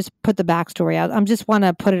wanted to just put the backstory out. I just want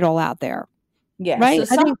to put it all out there, Yeah, right?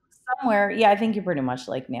 so I think somewhere, yeah, I think you pretty much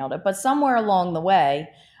like nailed it. But somewhere along the way,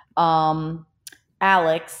 um,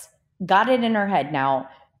 Alex got it in her head. Now,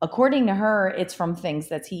 according to her, it's from things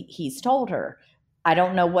that he's told her. I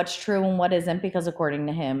don't know what's true and what isn't because according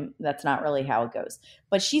to him, that's not really how it goes.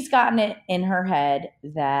 But she's gotten it in her head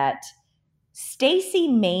that Stacy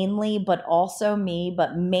mainly, but also me,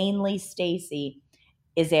 but mainly Stacy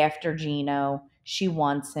is after Gino. She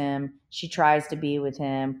wants him. She tries to be with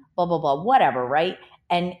him, blah, blah, blah, whatever, right?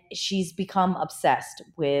 And she's become obsessed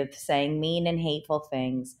with saying mean and hateful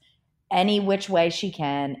things any which way she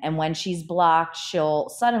can. And when she's blocked, she'll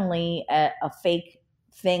suddenly, a fake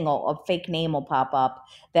thing, a fake name will pop up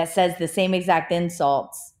that says the same exact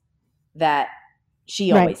insults that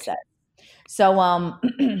she right. always said. So,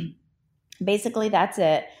 basically that's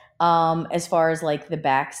it. As far as like the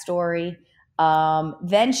backstory,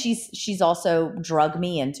 then she's also drug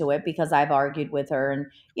me into it because I've argued with her, and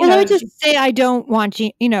Well, let me just say I don't want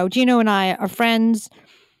Gino and I are friends.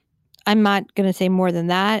 I'm not going to say more than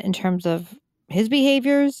that in terms of his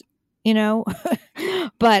behaviors,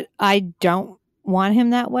 but I don't want him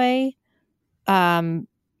that way. We are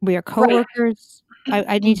right, coworkers.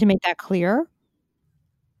 I need to make that clear.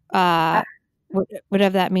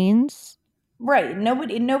 Whatever that means. right.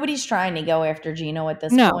 Nobody's trying to go after Gino at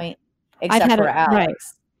this No, point, I've except had for it right.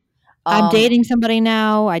 Alex. I'm dating somebody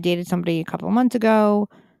now. I dated somebody a couple of months ago.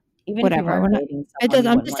 Even if you Whatever. weren't dating It someone, does. you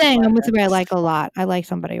I'm wouldn't just want to saying go I'm with after somebody I him. like a lot. I like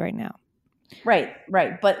somebody right now. Right.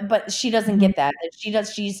 But she doesn't Mhm. get that.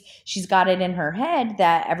 She's got it in her head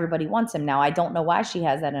that everybody wants him. Now, I don't know why she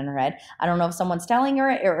has that in her head. I don't know if someone's telling her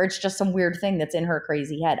it or it's just some weird thing that's in her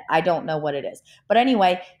crazy head. I don't know what it is. But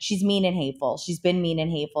anyway, she's mean and hateful. She's been mean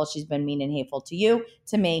and hateful. She's been mean and hateful to you,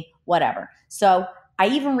 to me, whatever. So I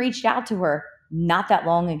even reached out to her not that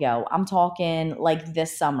long ago. I'm talking like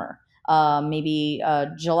this summer. maybe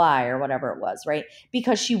July or whatever it was, right?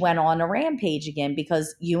 Because she went on a rampage again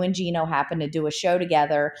because you and Gino happened to do a show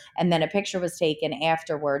together, and then a picture was taken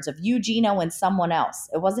afterwards of you, Gino, and someone else.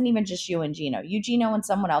 It wasn't even just you and Gino. You, Gino, and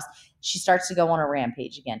someone else. She starts to go on a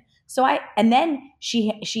rampage again. And then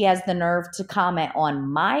she has the nerve to comment on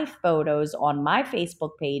my photos on my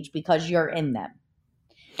Facebook page because you're in them.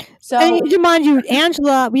 So, and mind you,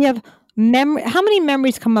 Angela, we have how many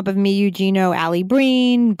memories come up of me, Eugeno, Allie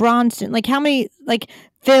Breen, Bronson? Like how many, like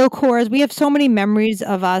Phil Kors? We have so many memories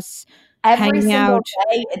of us every hanging single out.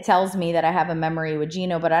 day it tells me that I have a memory with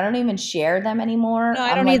Gino, but I don't even share them anymore. No,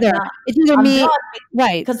 I I'm don't like, either. nah, It's either I'm me, done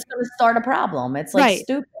right? because it's going to start a problem. It's like Right.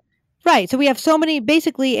 stupid. Right. So we have so many,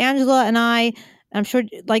 basically, Angela and I'm sure,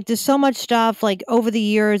 like, there's so much stuff. Like, over the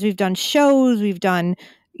years, we've done shows, we've done,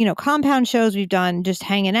 compound shows, we've done just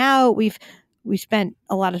hanging out. We spent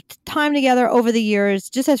a lot of time together over the years,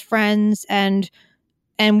 just as friends, and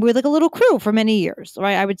we're like a little crew for many years,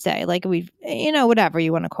 right? I would say, like, we've, whatever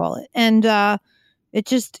you want to call it. And it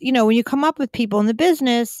just, when you come up with people in the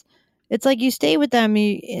business, it's like you stay with them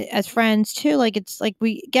as friends too. Like it's like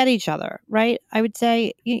we get each other, right? I would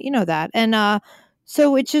say, you know that. And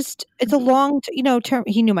so it's a long, term.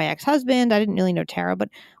 He knew my ex-husband. I didn't really know Tara, but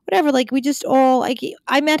whatever. Like we just all, like,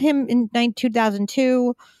 I met him in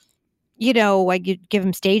 2002. I could give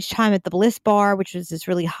him stage time at the Bliss Bar, which was this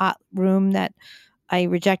really hot room that I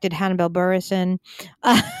rejected Hannibal Buress in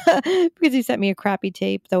because he sent me a crappy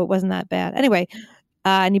tape, though it wasn't that bad. Anyway,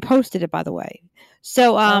 and he posted it, by the way.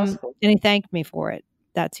 So, That's cool. and he thanked me for it.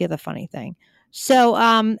 That's the other funny thing. So,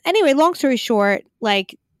 anyway, long story short,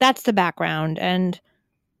 like that's the background, and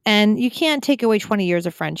you can't take away 20 years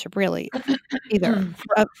of friendship, really, either.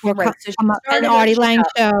 Right. So she An started her Artie shit Lang up.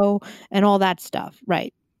 show and all that stuff,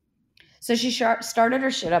 right? So she started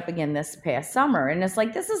her shit up again this past summer, and it's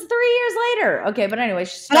like this is 3 years later. Okay, but anyway,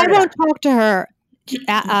 she But I started. won't talk to her,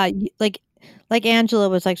 like Angela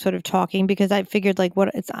was like sort of talking because I figured like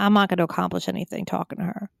I'm not going to accomplish anything talking to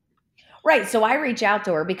her. Right. So I reach out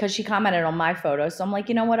to her because she commented on my photo. So I'm like,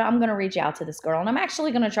 you know what? I'm going to reach out to this girl and I'm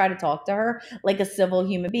actually going to try to talk to her like a civil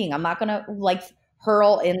human being. I'm not going to like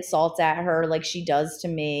hurl insults at her like she does to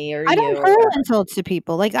me or I you. don't hurl insults to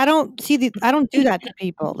people. Like I don't do that to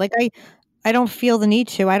people. Like I don't feel the need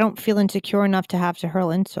to. I don't feel insecure enough to have to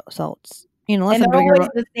hurl insults. Unless And I'm they're doing always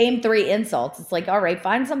the same 3 insults. It's like, all right,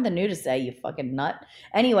 find something new to say, you fucking nut.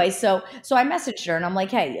 Anyway, so I messaged her and I'm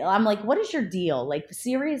like, hey, I'm like, what is your deal? Like,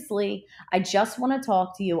 seriously, I just want to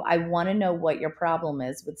talk to you. I want to know what your problem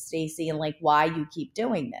is with Stacy and like why you keep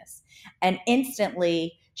doing this. And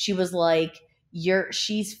instantly she was like,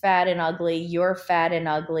 she's fat and ugly, you're fat and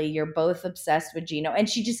ugly, you're both obsessed with Gino. And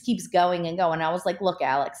she just keeps going and going. I was like, look,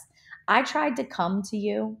 Alex, I tried to come to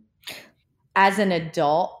you as an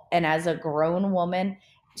adult and as a grown woman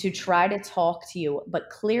to try to talk to you, but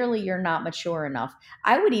clearly you're not mature enough.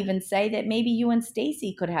 I would even say that maybe you and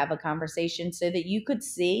Stacy could have a conversation so that you could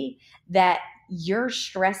see that you're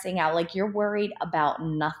stressing out, like you're worried about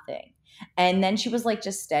nothing. And then she was like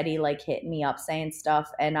just steady, like hitting me up, saying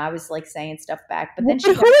stuff, and I was like saying stuff back. But then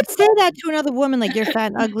But who would say that to another woman? Like you're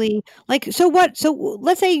fat and ugly. Like so what? So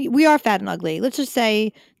let's say we are fat and ugly. Let's just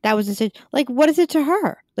say that was the like. What is it to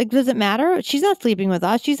her? Like does it matter? She's not sleeping with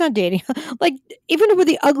us. She's not dating. Like even if we're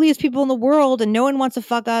the ugliest people in the world and no one wants to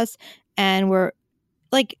fuck us, and we're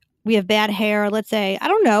like we have bad hair. Let's say I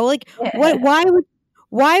don't know. Like what?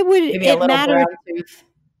 Why would maybe it matter? Brown tooth.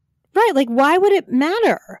 Right? Like why would it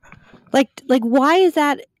matter? Like why is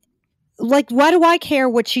that? Like why do I care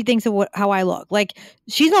what she thinks of how I look? Like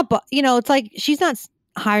she's not it's like she's not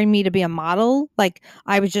hiring me to be a model like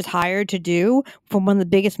I was just hired to do from one of the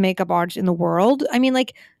biggest makeup artists in the world. I mean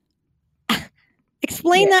like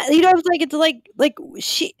explain that it's like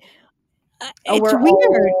she it's we're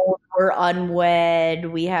weird. Old, we're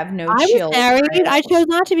unwed, we have no I children. was married. I chose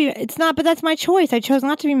not to be. It's not, but that's my choice. I chose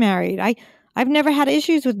not to be married. I've never had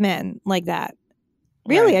issues with men like that.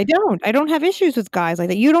 Really, Right. I don't have issues with guys like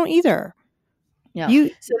that. You don't either. Yeah. You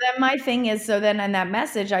So then my thing is, so then in that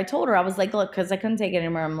message, I told her, I was like, look, because I couldn't take it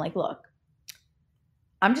anymore. I'm like, look,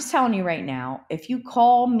 I'm just telling you right now, if you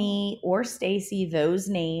call me or Stacy those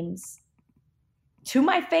names to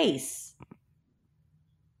my face,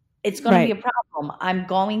 it's going to be a problem. I'm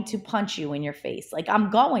going to punch you in your face. Like I'm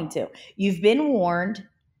going to. You've been warned.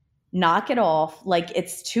 Knock it off. Like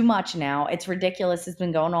it's too much now. It's ridiculous. It's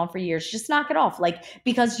been going on for years. Just knock it off. Like,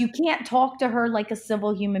 because you can't talk to her like a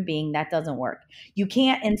civil human being. That doesn't work. You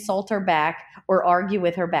can't insult her back or argue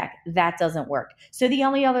with her back. That doesn't work. So the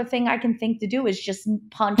only other thing I can think to do is just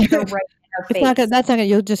punch her right her It's not face. gonna. That's not gonna.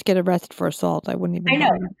 You'll just get arrested for assault. I wouldn't even. I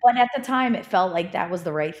know, bother. but at the time, it felt like that was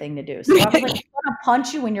the right thing to do. So I was like, I'm gonna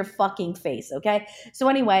punch you in your fucking face, okay? So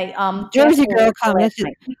anyway, fast Jersey forward girl, to come. last That's it.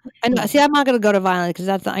 night. I know. See, I'm not gonna go to violence because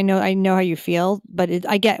that's. I know how you feel, but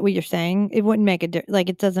I get what you're saying. It wouldn't make like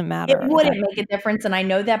it doesn't It matter. wouldn't make a difference, and I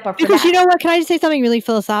know that, but for Because that, you know what? Can I just say something really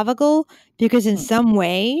philosophical? Because in some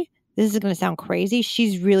way, this is going to sound crazy.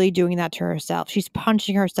 She's really doing that to herself. She's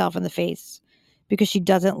punching herself in the face because she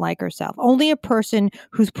doesn't like herself. Only a person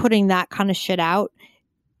who's putting that kind of shit out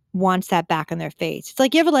wants that back in their face. It's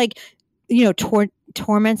like you ever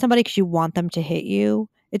torment somebody because you want them to hit you.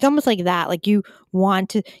 It's almost like that. Like you want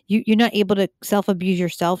to, you're not able to self-abuse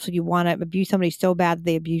yourself, so you want to abuse somebody so bad that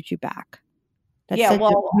they abuse you back. That's yeah, such a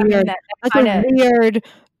well, I mean, weird, that that's kind a of, weird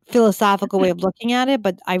philosophical way of looking at it,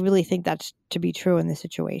 but I really think that's to be true in this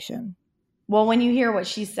situation. well, when you hear what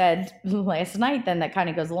she said last night, then that kind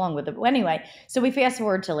of goes along with it. But anyway, so we fast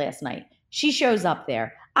forward to last night. She shows up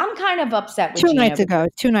there. I'm kind of upset with 2 Gina. nights ago.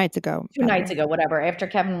 2 nights ago. Two nights ago, whatever, after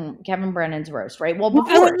Kevin Brennan's roast, right? Well, Let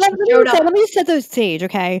before she showed up, me just set the stage,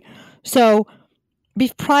 okay? So,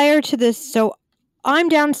 prior to this, so I'm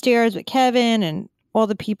downstairs with Kevin and all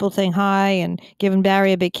the people saying hi and giving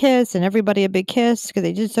Barry a big kiss and everybody a big kiss because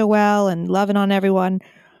they did so well and loving on everyone.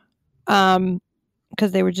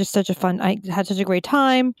 Because they were just such a fun. I had such a great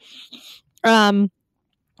time. It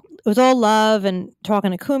was all love and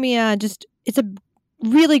talking to Kumia. Just it's a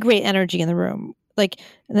really great energy in the room. Like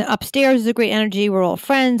and then upstairs is a great energy. We're all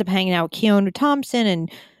friends. I'm hanging out with Keanu Thompson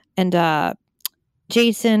and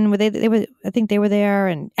Jason. They were I think they were there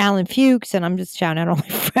and Alan Fuchs and I'm just shouting out all my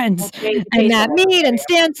friends and Matt Mead and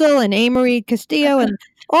Stancil and Amory Castillo and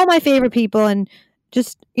all my favorite people and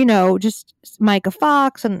just Micah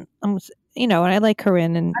Fox and and I like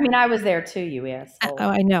Corinne and I mean, I was there too. You asshole.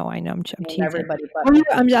 I know. I'm teasing. Everybody, but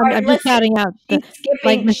I'm all right, just listen, shouting out she's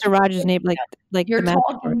like skipping. Mr. Rogers' name, like You're the match.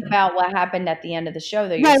 talking about what happened at the end of the show,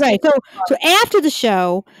 though. You're Right. skipping. So after the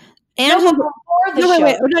show, No, Angela. but before the No, show.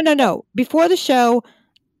 wait. No. Before the show,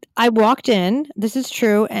 I walked in. This is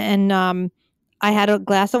true, and I had a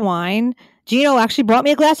glass of wine. Gino actually brought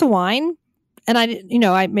me a glass of wine, and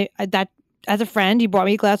I made that as a friend. He brought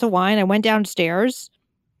me a glass of wine. I went downstairs.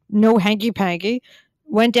 No hanky panky.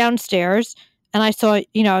 Went downstairs and I saw, I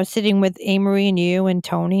was sitting with Amory and you and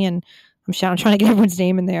Tony and I'm trying to get everyone's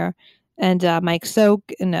name in there. And Mike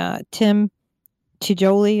Soak and Tim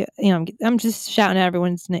Tijoli. I'm just shouting out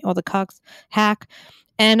everyone's name, all the cucks, hack.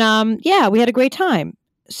 And we had a great time.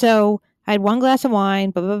 So I had one glass of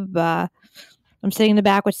wine, blah, blah, blah, blah. I'm sitting in the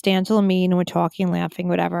back with Stancil and me and we're talking, laughing,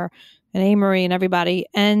 whatever. And Amory and everybody.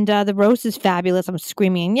 And the roast is fabulous. I'm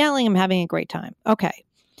screaming and yelling. I'm having a great time. Okay.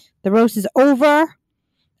 The roast is over.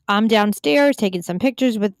 I'm downstairs taking some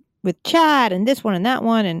pictures with Chad and this one and that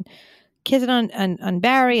one and kissing on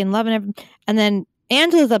Barry and loving him. And then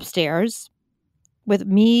Angela's upstairs with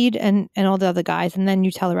Mead and all the other guys. And then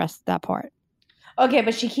you tell the rest of that part. Okay,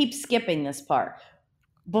 but she keeps skipping this part.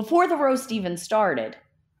 Before the roast even started,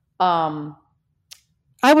 I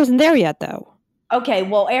wasn't there yet, though. Okay,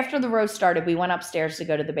 well, after the roast started, we went upstairs to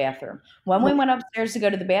go to the bathroom. When we went upstairs to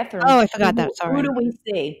go to the bathroom, I forgot that. Sorry. Who do we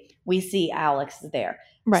see? We see Alex there.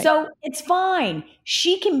 Right. So it's fine.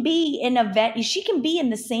 She can be in she can be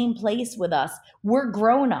in the same place with us. We're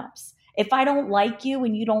grown-ups. If I don't like you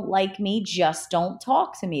and you don't like me, just don't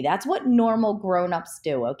talk to me. That's what normal grown-ups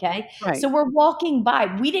do, okay? Right. So we're walking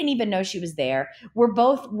by. We didn't even know she was there. We're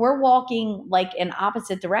walking like in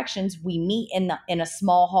opposite directions. We meet in a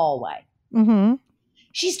small hallway. Mm-hmm.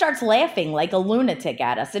 She starts laughing like a lunatic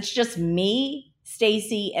at us. It's just me,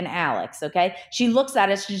 Stacy, and Alex, okay? She looks at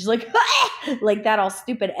us, she's like, ah! Like that all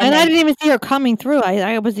stupid. And I didn't even see her coming through. I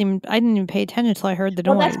didn't even pay attention until I heard the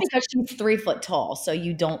noise. Well, that's because she's 3 foot tall, so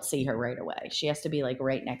you don't see her right away. She has to be like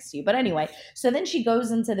right next to you. But anyway, so then she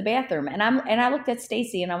goes into the bathroom and I looked at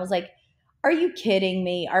Stacy and I was like, are you kidding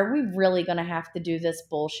me? Are we really gonna have to do this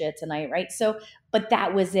bullshit tonight? Right? So, but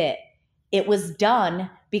that was it. It was done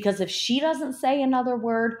because if she doesn't say another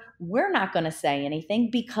word, we're not going to say anything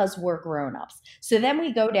because we're grown-ups. So then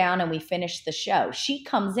we go down and we finish the show. She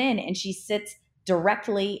comes in and she sits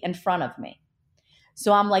directly in front of me.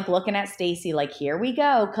 So I'm like looking at Stacy like, here we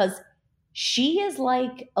go. Because she is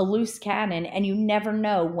like a loose cannon and you never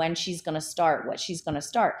know when she's going to start, what she's going to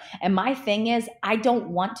start. And my thing is, I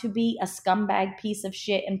don't want to be a scumbag piece of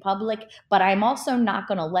shit in public, but I'm also not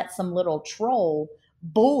going to let some little troll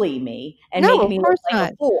bully me and make me look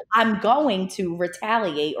like a fool. I'm going to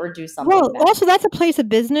retaliate or do something. Well, also that's a place of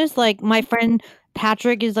business. Like my friend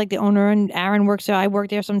Patrick is like the owner, and Aaron works there. I work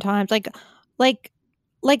there sometimes. Like I,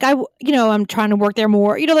 I'm trying to work there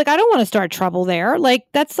more. Like I don't want to start trouble there. Like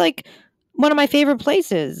that's like one of my favorite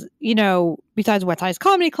places, you know, besides West Side's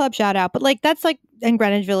Comedy Club, shout out. But like, that's like in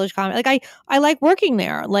Greenwich Village Comedy. Like, I like working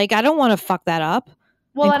there. Like, I don't want to fuck that up.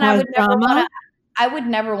 Well, and cause drama. I would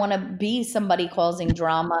never want to be somebody causing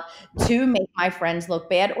drama to make my friends look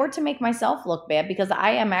bad or to make myself look bad, because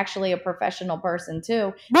I am actually a professional person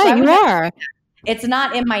too. Right, So you are. It's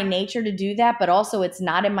not in my nature to do that, but also it's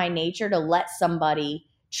not in my nature to let somebody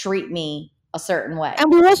treat me a certain way.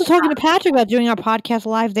 And we were also talking to Patrick about doing our podcast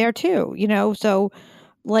live there too, you know, so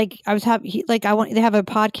like I was happy, they have a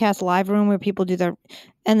podcast live room where people do their,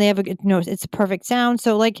 and they have a, you know, it's a perfect sound.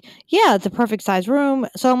 So like, yeah, it's a perfect size room.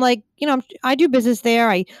 So I'm like, you know, I do business there.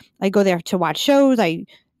 I go there to watch shows. I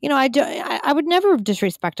would never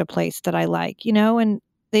disrespect a place that I like, you know, and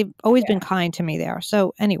they've always been kind to me there.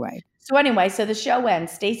 So anyway, so the show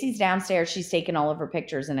ends. Stacy's downstairs. She's taking all of her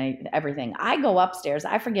pictures and everything. I go upstairs.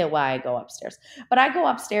 I forget why I go upstairs, but I go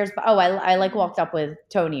upstairs. But I like walked up with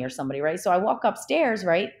Tony or somebody, right? So I walk upstairs,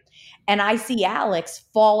 right, and I see Alex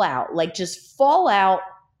fall out, like just fall out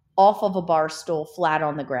off of a bar stool, flat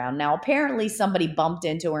on the ground. Now apparently somebody bumped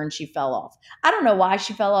into her and she fell off. I don't know why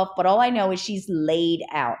she fell off, but all I know is she's laid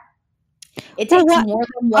out. It takes more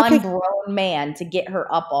than one grown man to get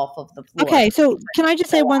her up off of the floor. Okay, so can I just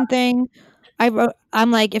say one thing?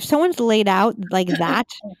 I'm like, if someone's laid out like that,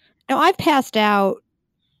 now I've passed out.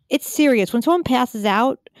 It's serious. When someone passes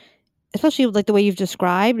out, especially like the way you've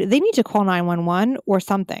described, they need to call 911 or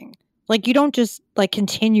something. Like, you don't just like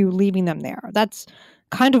continue leaving them there. That's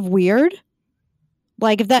kind of weird.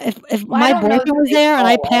 Like, if my boyfriend was there and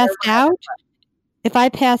I passed out, if I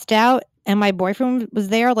passed out and my boyfriend was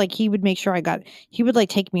there, like, he would make sure he would like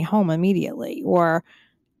take me home immediately or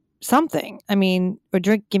something. I mean, or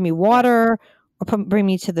give me water or bring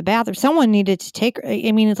me to the bathroom. Someone needed to take her.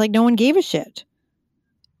 I mean, it's like no one gave a shit,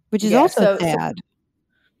 which is also sad.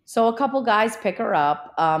 So a couple guys pick her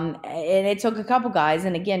up, and it took a couple guys.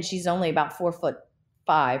 And again, she's only about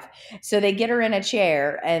 4'5". So they get her in a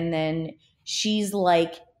chair, and then she's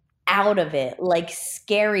like out of it, like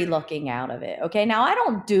scary looking out of it. Okay. Now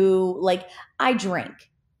I drink.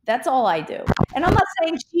 That's all I do. And I'm not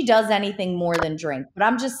saying she does anything more than drink, but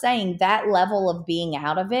I'm just saying that level of being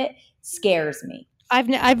out of it scares me.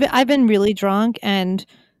 I've been really drunk, and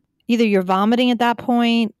either you're vomiting at that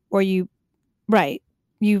point or you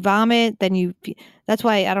vomit, then that's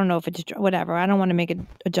why I don't know if it's whatever. I don't want to make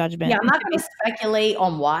a judgment. Yeah, I'm not going to speculate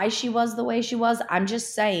on why she was the way she was. I'm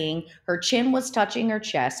just saying her chin was touching her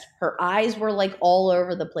chest. Her eyes were like all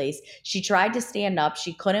over the place. She tried to stand up.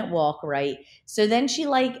 She couldn't walk right. So then she.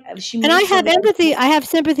 And I have empathy. I have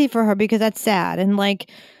sympathy for her because that's sad. And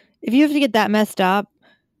like, if you have to get that messed up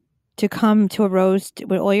to come to a roast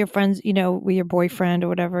with all your friends, you know, with your boyfriend or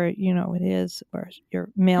whatever, you know, it is, or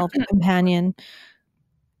your male companion.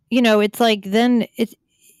 You know, it's like, then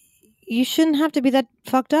you shouldn't have to be that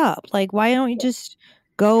fucked up. Like, why don't you just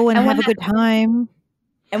go and have a good time?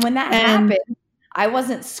 And when that happened, I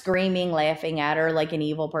wasn't screaming, laughing at her like an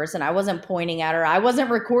evil person. I wasn't pointing at her. I wasn't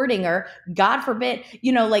recording her. God forbid.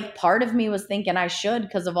 You know, like, part of me was thinking I should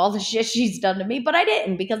because of all the shit she's done to me, but I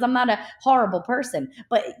didn't, because I'm not a horrible person.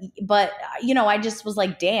 But you know, I just was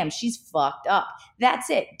like, damn, she's fucked up. That's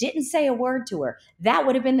it. Didn't say a word to her. That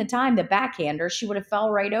would have been the time to backhand her. She would have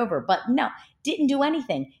fell right over. But no, didn't do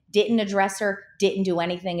anything. Didn't address her. Didn't do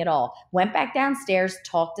anything at all. Went back downstairs,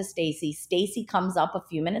 talked to Stacy. Stacy comes up a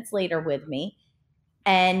few minutes later with me.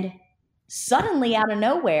 And suddenly, out of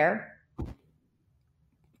nowhere,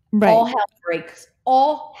 all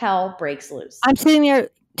hell breaks loose. I'm sitting there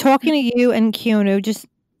talking to you and Keanu, just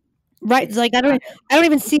right. It's like I don't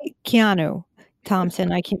even see Keanu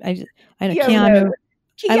Thompson. I know Keanu.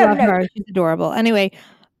 I love her. She's adorable. Anyway,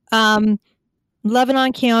 loving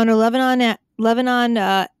on Keanu, loving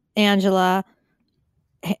on Angela,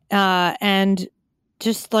 and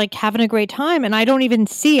just like having a great time. And I don't even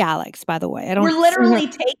see Alex, by the way. We're literally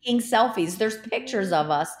taking selfies. There's pictures of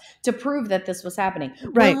us to prove that this was happening.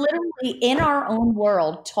 Right. We're literally in our own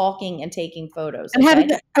world talking and taking photos. And having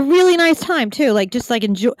a really nice time too. Like, just like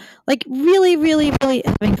enjoy, like really, really, really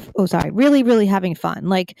really having fun.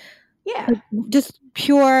 Like, yeah, like just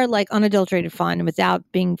pure, like unadulterated fun without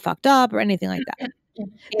being fucked up or anything like that.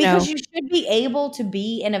 Because you should be able to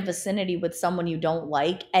be in a vicinity with someone you don't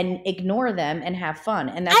like and ignore them and have fun.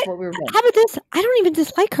 And that's what we were doing. How about this? I don't even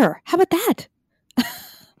dislike her. How about that?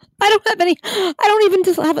 I don't even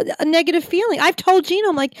just have a negative feeling. I've told Gino,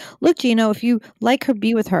 I'm like, look, Gino, if you like her,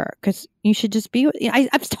 be with her, because you should just be with.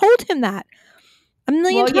 I've told him that a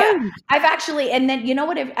million times. Yeah. I've actually, and then you know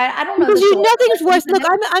what? I don't know. Because nothing's worse. Look,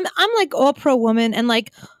 I'm like all pro woman, and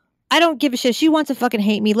like I don't give a shit. She wants to fucking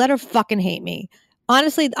hate me. Let her fucking hate me.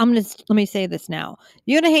 honestly, let me say this now.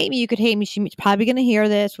 You're gonna hate me. You could hate me. She's probably gonna hear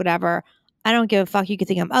this. Whatever. I don't give a fuck. You could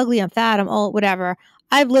think I'm ugly. I'm fat. I'm old. Whatever.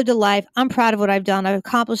 I've lived a life. I'm proud of what I've done. I've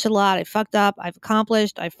accomplished a lot. I fucked up. I've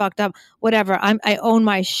accomplished. I fucked up. Whatever. I own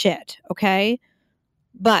my shit. Okay.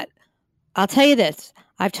 But I'll tell you this.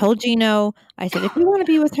 I've told Gino. I said, if you want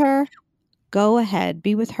to be with her, go ahead.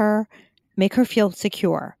 Be with her. Make her feel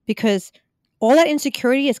secure, because all that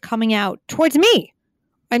insecurity is coming out towards me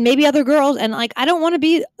and maybe other girls, and like I don't want to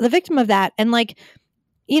be the victim of that. And like,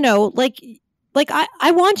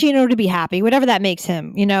 I want Gino to be happy, whatever that makes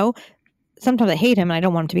him. Sometimes I hate him and I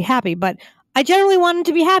don't want him to be happy, but I generally want him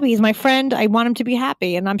to be happy. He's my friend. I want him to be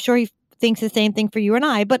happy, and I'm sure he thinks the same thing for you and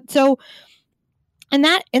I. But so in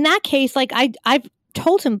that case, like I've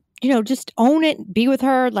told him, just own it, be with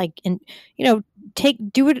her, like, and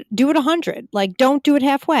do it 100, like don't do it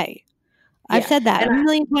halfway. I've said that a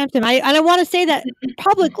million times to him. I want to say that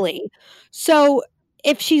publicly. So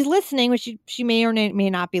if she's listening, which she may or may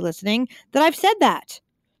not be listening, that I've said that.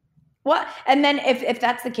 Well, and then if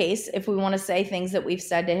that's the case, if we want to say things that we've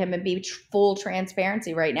said to him and be full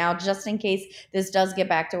transparency right now, just in case this does get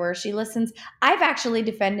back to where she listens, I've actually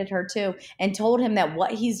defended her too and told him that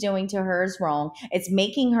what he's doing to her is wrong. It's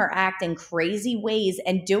making her act in crazy ways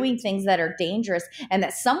and doing things that are dangerous, and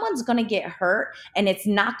that someone's going to get hurt, and it's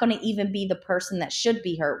not going to even be the person that should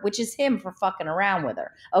be hurt, which is him for fucking around with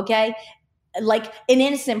her. Okay. Like an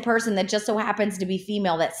innocent person that just so happens to be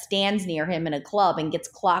female that stands near him in a club and gets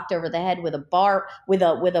clocked over the head with a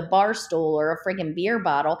bar stool or a friggin' beer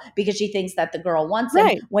bottle because she thinks that the girl wants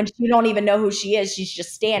him, when you don't even know who she is. She's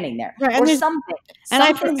just standing there, or something. And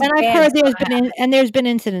I've heard there's been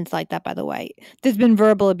incidents like that. By the way, there's been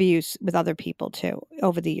verbal abuse with other people too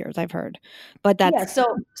over the years. I've heard, but that's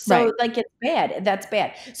so like it's bad. That's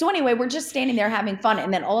bad. So anyway, we're just standing there having fun,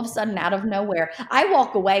 and then all of a sudden, out of nowhere, I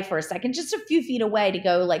walk away for a second, just a few feet away to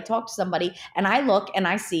go like talk to somebody, and I look and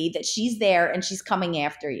I see that she's there and she's coming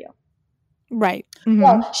after you. Right. Mm-hmm.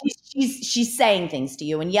 Well, she's saying things to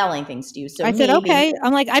you and yelling things to you. So I said, okay.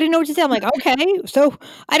 I'm like, I didn't know what to say. I'm like, okay. So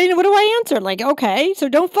I didn't know, what do I answer? Like, okay, so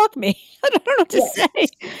don't fuck me. I don't know what to say.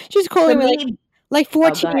 She's calling me like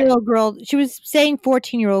 14-year-old girl. She was saying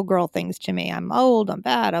 14-year-old girl things to me. I'm old, I'm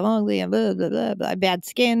bad, I'm ugly, I'm blah, blah, blah, blah, bad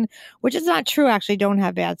skin, which is not true. Actually, don't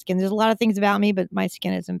have bad skin. There's a lot of things about me, but my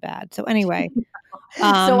skin isn't bad. So anyway.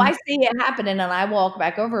 So I see it happening and I walk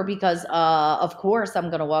back over because, of course, I'm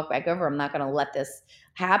going to walk back over. I'm not going to let this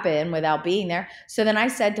happen without being there. So then I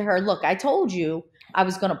said to her, look, I told you I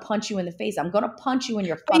was going to punch you in the face. I'm going to punch you in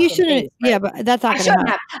your fucking face. Right? Yeah, but that's not going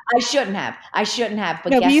to happen. I shouldn't have.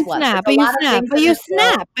 But guess what? But you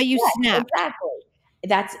snap. Exactly.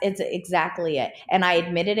 It's exactly it. And I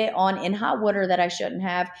admitted it in hot water that I shouldn't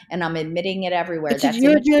have, and I'm admitting it everywhere. That's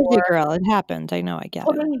you're a Jersey girl. It happens. I know. I get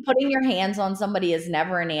it. Putting your hands on somebody is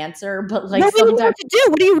never an answer, but like sometimes what to do.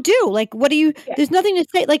 What do you do? Like, what do you? Yeah. There's nothing to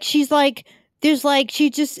say. Like, she's like, there's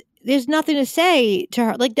nothing to say to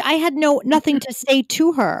her. Like, I had nothing to say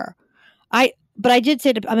to her. But I did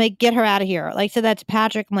say I'm like, get her out of here. Like, so that's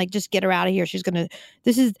Patrick. I'm like, just get her out of here. She's gonna.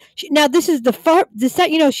 This is the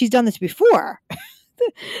set. She's done this before.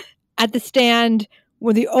 At the stand,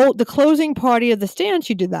 with the closing party of the stand,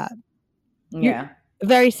 she did that. Yeah, a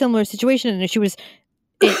very similar situation, and she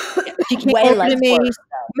came way over less to me,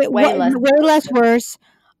 worse, way less worse.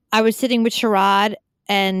 I was sitting with Sherrod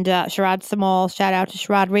and Sherrod Samal. Shout out to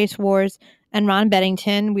Sherrod Race Wars and Ron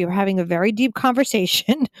Bennington. We were having a very deep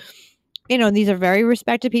conversation. These are very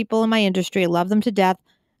respected people in my industry. I love them to death.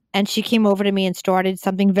 And she came over to me and started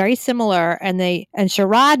something very similar. And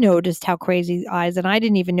Sherrod noticed how crazy eyes, and I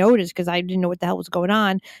didn't even notice because I didn't know what the hell was going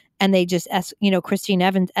on. And they just, Christine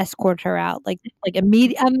Evans escorted her out like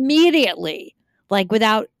immediately, like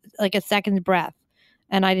without like a second's breath.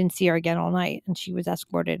 And I didn't see her again all night. And she was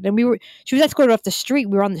escorted. And she was escorted off the street.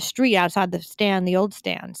 We were on the street outside the stand, the old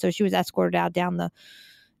stand. So she was escorted out down the,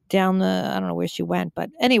 I don't know where she went. But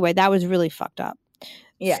anyway, that was really fucked up.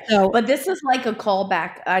 Yeah. But this is like a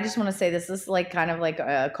callback. I just want to say this is like kind of like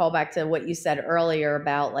a callback to what you said earlier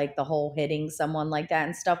about like the whole hitting someone like that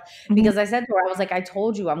and stuff. Mm-hmm. Because I said to her, I was like, I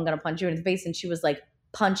told you I'm going to punch you in the face. And she was like,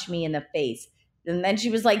 punch me in the face. And then she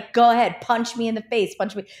was like, go ahead, punch me in the face,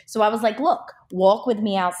 punch me. So I was like, look, walk with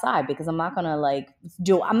me outside because I'm not going to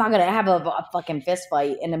I'm not going to have a fucking fist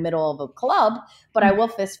fight in the middle of a club, but I will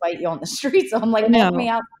fist fight you on the street. So I'm like,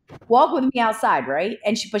 walk with me outside. Right.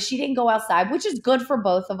 But she didn't go outside, which is good for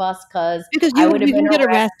both of us because I would have been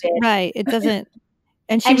arrested. Right. It doesn't.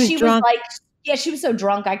 And she was drunk. Yeah, she was so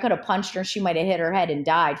drunk, I could have punched her. She might have hit her head and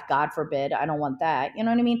died. God forbid. I don't want that. You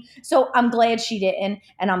know what I mean? So I'm glad she didn't,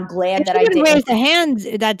 and I'm glad If that she I didn't raise didn't. the hands,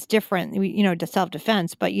 that's different, to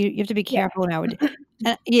self-defense, but you have to be Yeah. careful nowadays.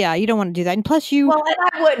 Yeah, you don't want to do that. And plus Well,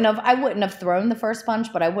 and I wouldn't have thrown the first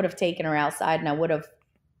punch, but I would have taken her outside and I would have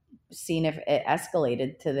seen if it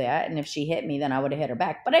escalated to that. And if she hit me, then I would have hit her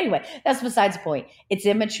back. But anyway, that's besides the point. It's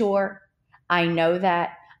immature. I know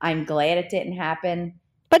that. I'm glad it didn't happen.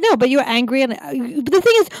 But no, but you're angry, and but the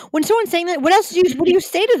thing is, when someone's saying that, what do you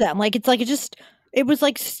say to them? Like, it was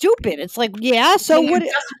like stupid. It's like, yeah, so You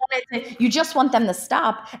what? you just want them to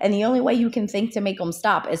stop, and the only way you can think to make them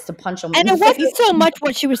stop is to punch them And in it the wasn't face. so much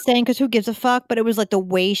what she was saying, because who gives a fuck? But it was like the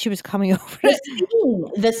way she was coming over.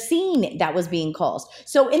 The scene that was being caused.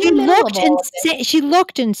 So in She the middle looked of all insane. She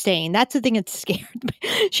looked insane. That's the thing that scared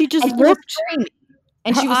me. She just and she was looked. screaming,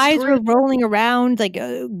 and Her she was eyes were screaming. rolling around like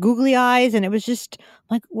googly eyes, and it was just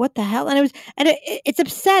like, what the hell? And it's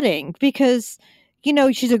upsetting because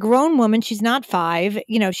she's a grown woman. She's not 5.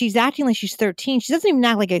 She's acting like she's 13. She doesn't even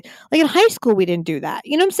act like in high school we didn't do that.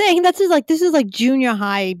 You know what I'm saying? This is like junior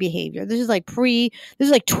high behavior. This is like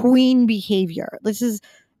tween behavior. This is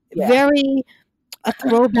very a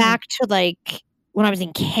throwback to like when I was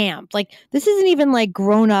in camp. Like, this isn't even like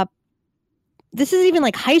grown up. This isn't even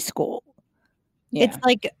like high school. Yeah.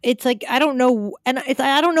 It's like I don't know, and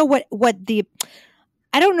I don't know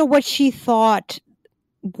I don't know what she thought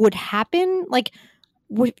would happen, like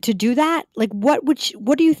to do that. Like, what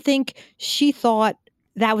do you think she thought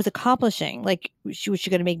that was accomplishing? Like, was she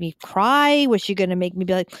going to make me cry? Was she going to make me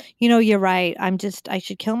be like, you're right, I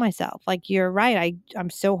should kill myself? Like, you're right, I'm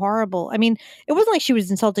so horrible. I mean, it wasn't like she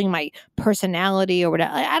was insulting my personality or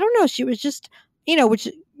whatever. I don't know. She was just, which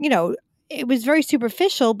it was very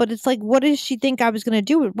superficial, but it's like, what does she think I was going to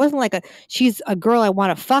do? It wasn't like she's a girl I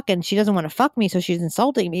want to fuck and she doesn't want to fuck me, so she's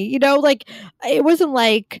insulting me. Like, it wasn't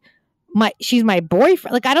like she's my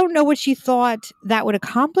boyfriend. Like, I don't know what she thought that would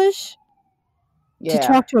accomplish. To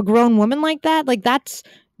talk to a grown woman like that. Like, that's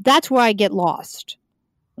where I get lost.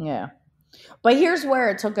 Yeah. But here's where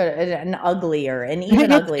it took an uglier and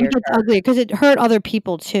even uglier. It gets uglier because it hurt other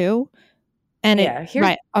people too. And here's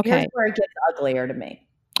where it gets uglier to me.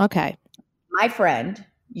 Okay. My friend,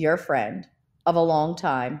 your friend of a long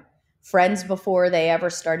time, friends before they ever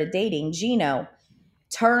started dating, Gino,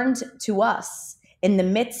 turned to us in the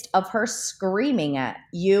midst of her screaming at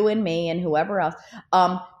you and me and whoever else,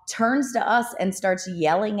 turns to us and starts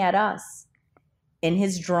yelling at us in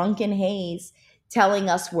his drunken haze, telling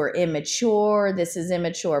us we're immature, this is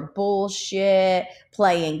immature bullshit,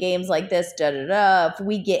 playing games like this, If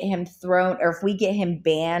we get him thrown, or if we get him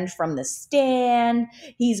banned from the stand,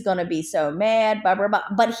 he's going to be so mad, blah, blah, blah.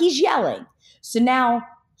 But he's yelling. So now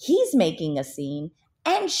he's making a scene,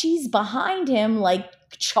 and she's behind him, like,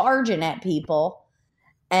 charging at people.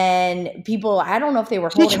 And people, I don't know if they were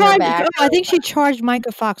holding her back. I think she charged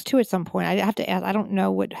Micah Fox too at some point. I have to ask. I don't know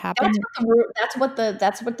what happened. That's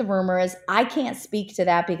what the rumor is. I can't speak to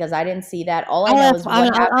that because I didn't see that. All I know is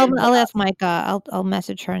what happened. I'll ask Micah. I'll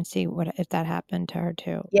message her and see if that happened to her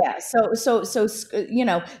too. Yeah. So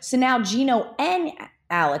now Gino and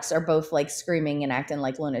Alex are both like screaming and acting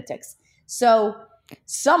like lunatics. So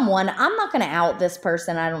someone, I'm not going to out this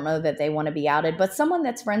person. I don't know that they want to be outed, but someone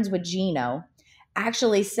that's friends with Gino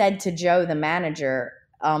actually said to Joe, the manager,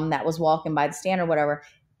 that was walking by the stand or whatever,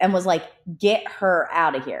 and was like, get her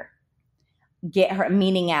out of here. Get her,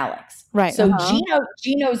 meaning Alex. Right. So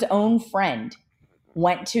Gino's own friend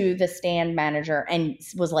went to the stand manager and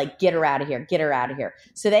was like, get her out of here. Get her out of here.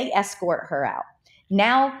 So they escort her out.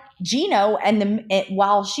 Now Gino,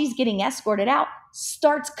 while she's getting escorted out,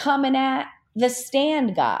 starts coming at the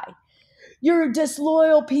stand guy. You're a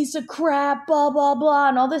disloyal piece of crap, blah, blah, blah,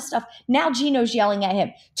 and all this stuff. Now Gino's yelling at him.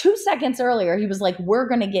 2 seconds earlier, he was like, we're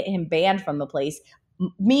going to get him banned from the place.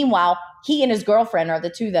 Meanwhile, he and his girlfriend are the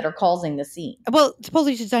two that are causing the scene. Well,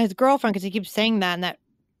 supposedly she's not his girlfriend because he keeps saying that, and that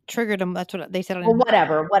triggered him. That's what they said. Well,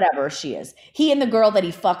 whatever she is. He and the girl that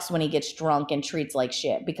he fucks when he gets drunk and treats like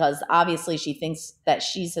shit, because obviously she thinks that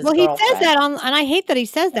she's his girlfriend. Well, he says that and I hate that he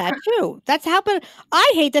says that too. That's happened.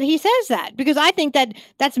 I hate that he says that because I think that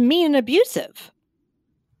that's mean and abusive.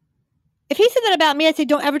 If he said that about me, I'd say,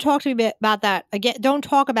 don't ever talk to me about that again. Don't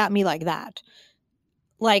talk about me like that.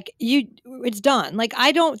 Like, it's done. Like,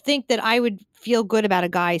 I don't think that I would feel good about a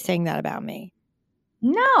guy saying that about me.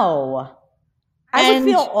 No. I would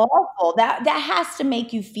feel awful. That has to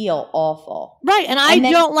make you feel awful. Right. And I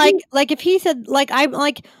don't like if he said, like, I'm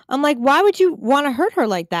like, why would you want to hurt her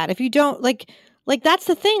like that? If you don't like that's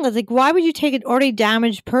the thing. It's like, why would you take an already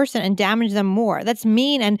damaged person and damage them more? That's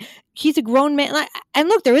mean. And he's a grown man. And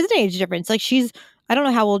look, there is an age difference. Like, she's I don't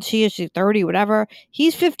know how old she is. She's 30, whatever.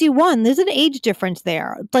 He's 51. There's an age difference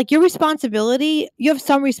there. Like, your responsibility, you have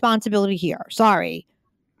some responsibility here. Sorry.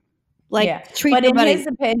 Like, treat but in somebody.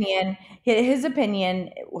 his opinion,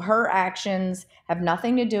 her actions have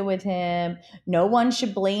nothing to do with him. No one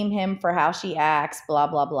should blame him for how she acts, blah,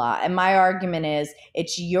 blah, blah. And my argument is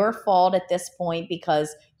it's your fault at this point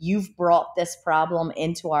because you've brought this problem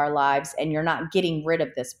into our lives and you're not getting rid of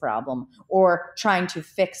this problem or trying to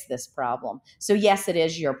fix this problem. So yes, it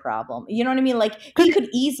is your problem. You know what I mean? Like,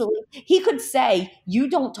 he could say, you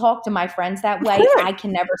don't talk to my friends that way. I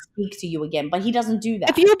can never speak to you again. But he doesn't do that.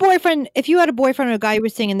 If you had a boyfriend or a guy you were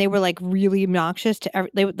seeing and they were like really obnoxious to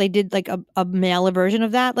they did like a male version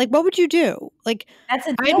of that, like, what would you do? Like, that's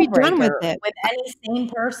a I'd deal be breaker done with it. with any sane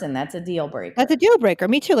person. That's a deal breaker. That's a deal breaker.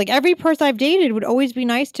 Me too. Like, every person I've dated would always be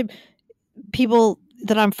nice to people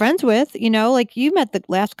that I'm friends with. You know, like, you met the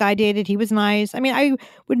last guy I dated. He was nice. I mean, I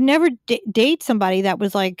would never date somebody that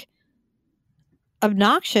was like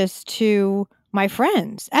obnoxious to my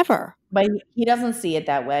friends ever. But he doesn't see it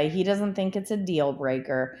that way. He doesn't think it's a deal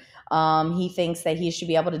breaker. He thinks that he should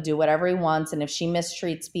be able to do whatever he wants. And if she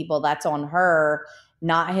mistreats people, that's on her,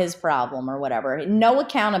 not his problem or whatever. No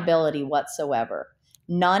accountability whatsoever.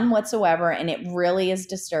 None whatsoever. And it really is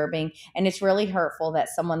disturbing. And it's really hurtful that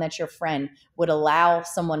someone that's your friend would allow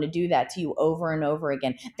someone to do that to you over and over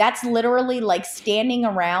again. That's literally like standing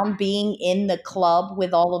around being in the club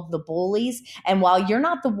with all of the bullies. And while you're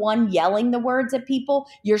not the one yelling the words at people,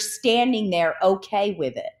 you're standing there okay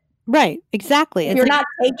with it. Right. Exactly. If you're not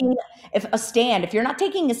taking a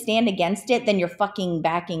stand against it, then you're fucking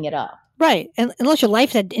backing it up. Right. And unless your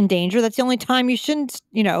life's in danger, that's the only time you shouldn't,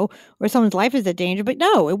 or someone's life is in danger. But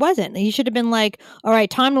no, it wasn't. He should have been like, all right,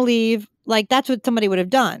 time to leave. Like, that's what somebody would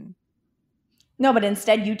have done. No, but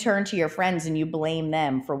instead you turn to your friends and you blame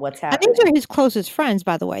them for what's happening. And these are his closest friends,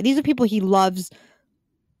 by the way. These are people he loves.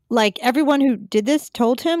 Like, everyone who did this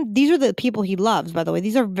told him, these are the people he loves, by the way.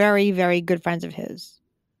 These are very, very good friends of his.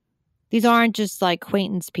 These aren't just like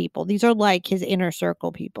acquaintance people. These are like his inner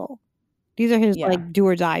circle people. These are his like do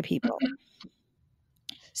or die people.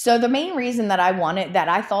 So the main reason that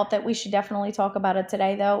I thought that we should definitely talk about it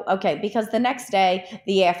today, though, okay, because the next day,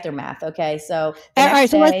 the aftermath, okay, so the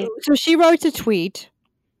next day, so she wrote a tweet.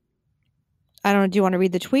 I don't know. Do you want to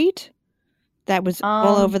read the tweet? That was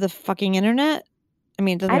all over the fucking internet. I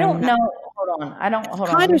mean, I don't know. Hold on. Hold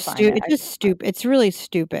on. Kind of stupid. It's just stupid. It's really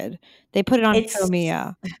stupid. They put it on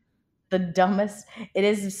Tomia. The dumbest. It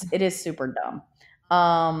is super dumb.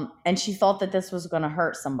 And she thought that this was going to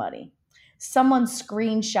hurt somebody. Someone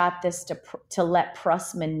screenshot this to let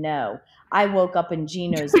Prussman know. I woke up in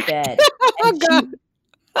Gino's bed.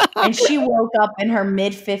 And she woke up in her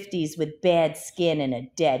mid-50s with bad skin and a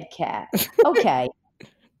dead cat. Okay.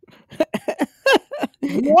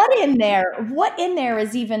 What in there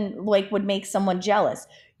is even like would make someone jealous?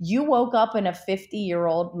 You woke up in a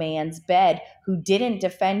 50-year-old man's bed who didn't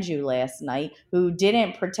defend you last night, who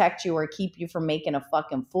didn't protect you or keep you from making a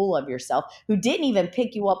fucking fool of yourself, who didn't even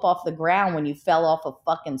pick you up off the ground when you fell off a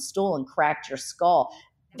fucking stool and cracked your skull.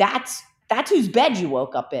 That's whose bed you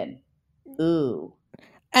woke up in. Ooh.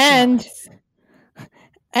 And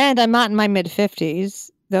I'm not in my mid-50s,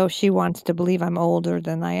 though she wants to believe I'm older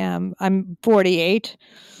than I am. I'm 48.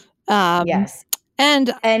 Yes.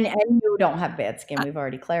 And you don't have bad skin. We've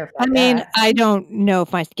already clarified that. I mean, I don't know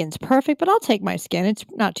if my skin's perfect, but I'll take my skin. It's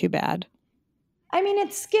not too bad. I mean,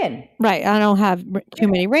 it's skin. Right. I don't have too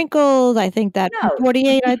many wrinkles. I think that I'm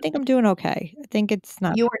 48, I think I'm doing okay. I think it's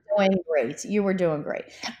not. You were doing great. You were doing great.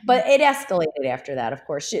 But it escalated after that, of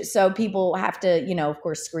course. So people have to, of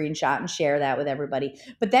course, screenshot and share that with everybody.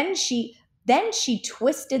 But then she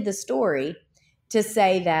twisted the story to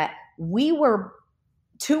say that we were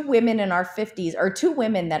two women in our 50s, or two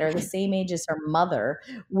women that are the same age as her mother,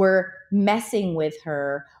 were messing with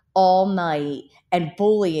her all night and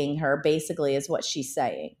bullying her, basically, is what she's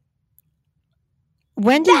saying.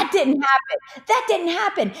 That didn't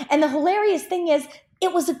happen. And the hilarious thing is,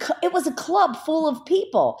 it was a club full of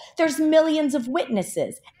people. There's millions of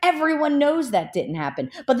witnesses. Everyone knows that didn't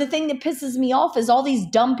happen. But the thing that pisses me off is all these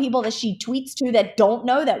dumb people that she tweets to that don't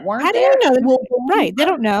know, that weren't there. Right. They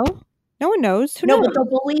don't know. No one knows. Who knows? But they'll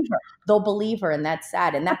believe her. They'll believe her, and that's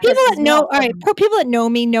sad. And that people that know, all right, people that know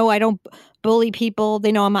me know I don't bully people.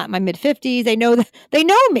 They know I'm at my mid-50s. They know that they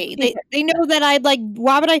know me. They know that I'd like.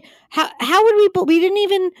 Why would I? How would we? We didn't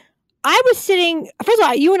even. I was sitting. First of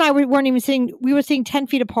all, you and I weren't even sitting. We were sitting 10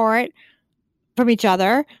 feet apart from each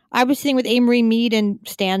other. I was sitting with Amory Mead and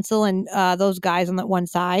Stancil and those guys on that one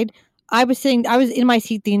side. I was in my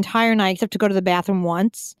seat the entire night, except to go to the bathroom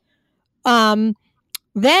once.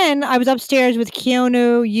 Then I was upstairs with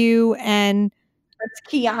Keanu, you, and It's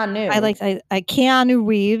Keanu. I Keanu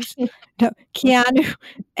Reeves. No, Keanu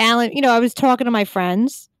Allen. I was talking to my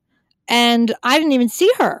friends and I didn't even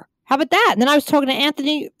see her. How about that? And then I was talking to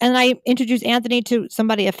Anthony and I introduced Anthony to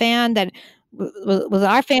somebody, a fan that was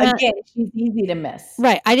our fan. Again, she's easy to miss.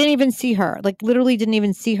 Right. I didn't even see her. Like literally didn't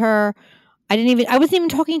even see her. I wasn't even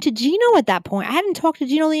talking to Gino at that point. I hadn't talked to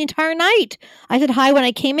Gino the entire night. I said hi when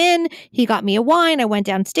I came in. He got me a wine. I went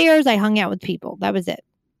downstairs. I hung out with people. That was it.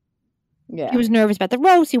 Yeah. He was nervous about the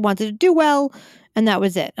roast. He wanted to do well. And that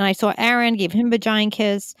was it. And I saw Aaron, gave him a giant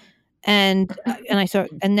kiss. And I saw,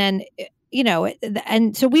 and then,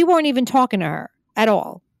 and so we weren't even talking to her at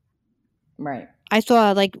all. Right. I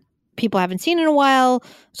saw like people I haven't seen in a while.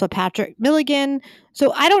 Saw Patrick Milligan.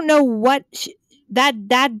 So I don't know what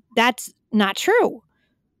that's not true.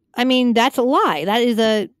 I mean, that's a lie. That is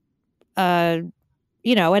and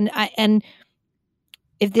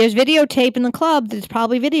if there's videotape in the club, there's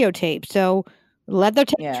probably videotape. So let their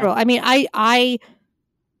tapes roll. I mean, I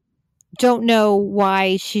don't know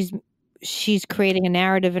why she's creating a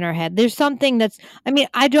narrative in her head. There's something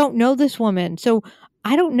I don't know this woman. So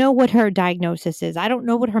I don't know what her diagnosis is. I don't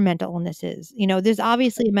know what her mental illness is. There's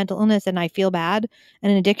obviously a mental illness and I feel bad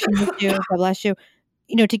and an addiction issue. God bless you.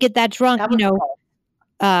 To get that drunk,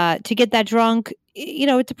 to get that drunk,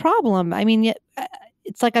 it's a problem. I mean,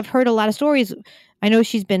 it's like I've heard a lot of stories. I know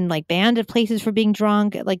she's been like banned at places for being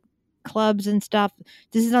drunk at like clubs and stuff.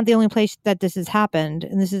 This is not the only place that this has happened.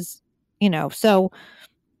 And this is, so,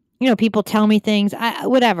 people tell me things,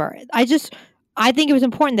 whatever. I think it was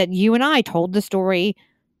important that you and I told the story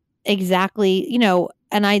exactly,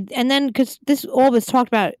 and then because this all was talked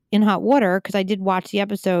about in Hot Water, because I did watch the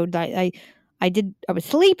episode. I was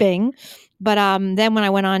sleeping, but then when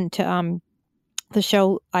I went on to the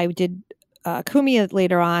show, I did Kumia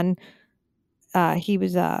later on.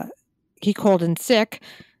 He called in sick.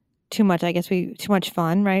 Too much, I guess too much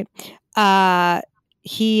fun, right?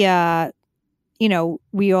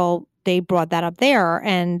 They brought that up there,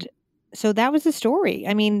 and so that was the story.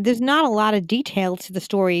 I mean, there's not a lot of detail to the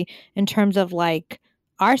story in terms of like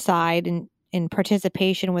our side and in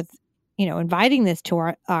participation with, inviting this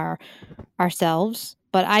to ourselves.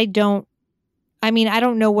 But I don't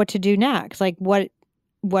know what to do next. Like what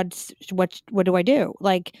do I do?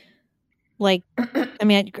 Like, I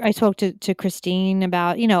mean, I spoke to Christine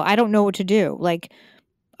about, I don't know what to do. Like,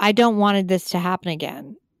 I don't want this to happen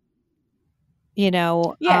again.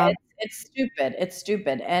 Yeah, it's stupid. It's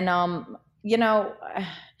stupid. And,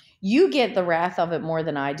 you get the wrath of it more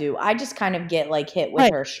than I do. I just kind of get like hit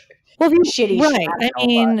with her shitty right. I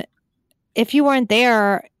mean, if you weren't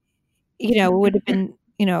there, it would have been,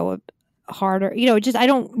 harder, just, I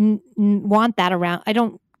don't want that around. I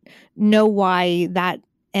don't know why that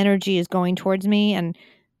energy is going towards me, and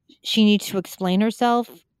she needs to explain herself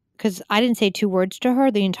because I didn't say 2 words to her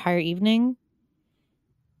the entire evening.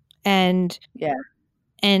 And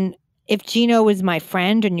and if Gino was my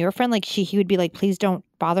friend and your friend, like he would be like, please don't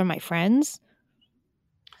bother my friends.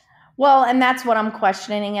 Well, and that's what I'm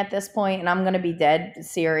questioning at this point, and I'm going to be dead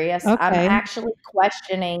serious. Okay. I'm actually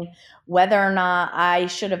questioning whether or not I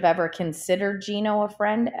should have ever considered Gino a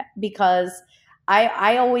friend, because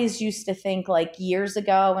I always used to think like years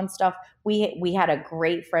ago and stuff, we had a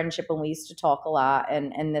great friendship and we used to talk a lot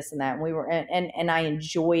and this and that. And we were, and I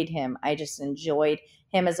enjoyed him. I just enjoyed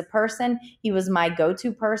him as a person. He was my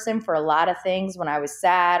go-to person for a lot of things. When I was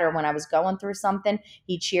sad or when I was going through something,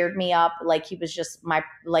 he cheered me up. Like he was just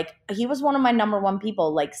he was one of my number one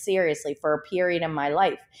people, like seriously, for a period in my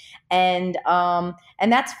life. And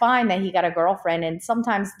that's fine that he got a girlfriend. And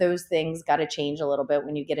sometimes those things got to change a little bit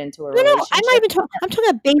when you get into a relationship. I'm not even I'm talking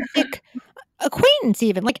about basic acquaintance,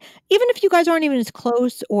 even if you guys aren't even as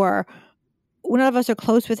close, or none of us are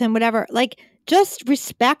close with him, whatever, like just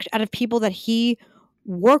respect out of people that he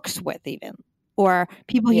works with, even, or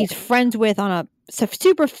people he's friends with on a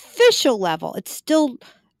superficial level. It's still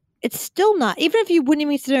not, even if you wouldn't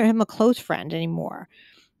even consider him a close friend anymore.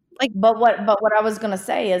 Like, but what I was going to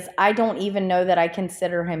say is I don't even know that I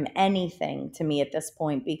consider him anything to me at this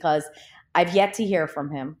point, because I've yet to hear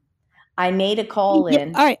from him. I made a call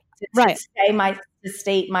in to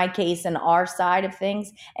state my case and our side of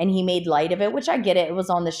things, and he made light of it, which I get it. It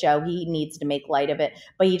was on the show. He needs to make light of it,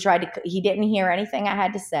 but he didn't hear anything I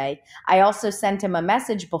had to say. I also sent him a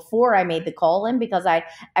message before I made the call in, because at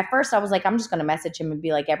first I was like, I'm just going to message him and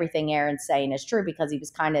be like, everything Aaron's saying is true, because he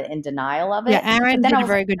was kind of in denial of it. Yeah, Aaron did a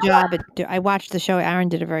very good job. I watched the show. Aaron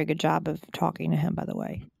did a very good job of talking to him, by the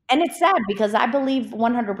way. And it's sad, because I believe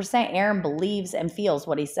 100% Aaron believes and feels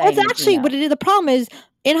what he's saying. That's actually what it is. The problem is,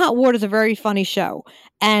 In Hot Water is a very funny show,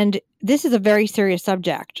 and this is a very serious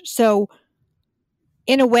subject. So,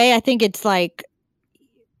 in a way, I think it's like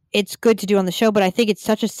it's good to do on the show, but I think it's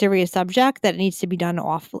such a serious subject that it needs to be done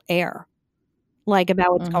off air, like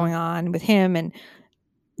about what's going on with him and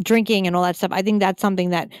drinking and all that stuff. I think that's something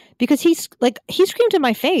that, because he screamed in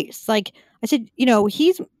my face. Like I said,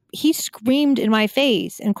 he screamed in my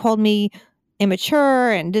face and called me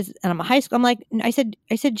immature and I'm a high school. I'm like, I said,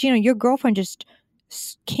 Gino, your girlfriend just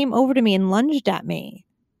came over to me and lunged at me.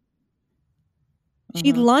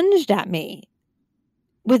 She lunged at me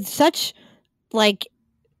with such like,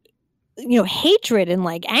 hatred and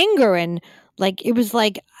like anger, and like it's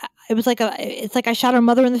like I shot her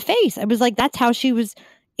mother in the face. I was like, that's how she was.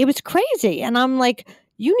 It was crazy. And I'm like,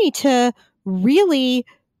 you need to really,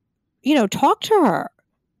 talk to her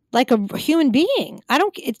like a human being.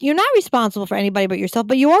 You're not responsible for anybody but yourself,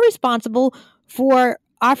 but you are responsible for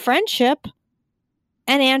our friendship.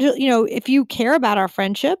 And Angela, if you care about our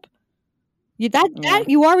friendship, that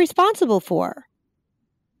you are responsible for.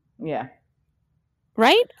 Yeah.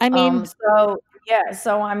 Right? I mean,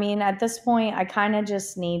 so I mean, at this point, I kind of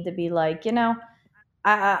just need to be like,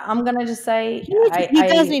 I'm gonna just say he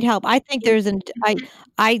does need help. I think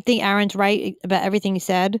I think Aaron's right about everything he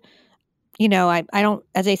said. I don't,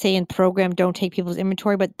 as they say in program, don't take people's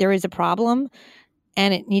inventory, but there is a problem,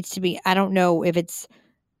 and it needs to be. I don't know if it's,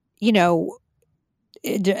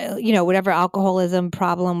 whatever alcoholism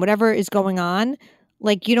problem, whatever is going on.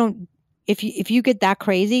 Like if you get that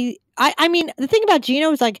crazy. I mean, the thing about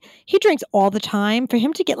Gino is like he drinks all the time. For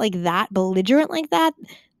him to get like that belligerent like that,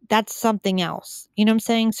 that's something else. You know what I'm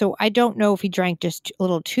saying? So I don't know if he drank just a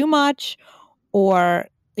little too much, or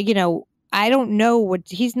I don't know what,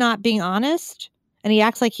 he's not being honest, and he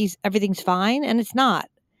acts like everything's fine, and it's not.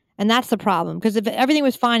 And that's the problem, because if everything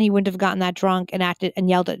was fine, he wouldn't have gotten that drunk and acted and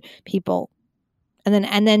yelled at people. And then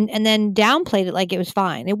downplayed it like it was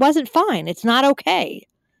fine. It wasn't fine. It's not okay.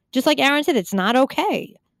 Just like Aaron said, it's not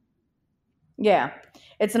okay. Yeah.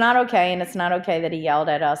 It's not okay, and it's not okay that he yelled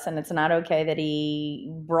at us, and it's not okay that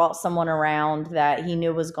he brought someone around that he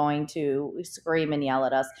knew was going to scream and yell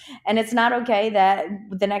at us. And it's not okay that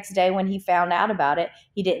the next day when he found out about it,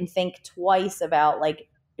 he didn't think twice about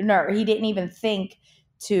he didn't even think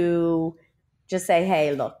to just say,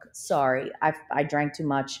 hey, look, sorry, I drank too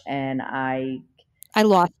much and I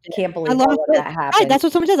lost it. Can't believe all of that happened. Right, that's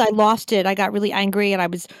what someone says. I lost it. I got really angry,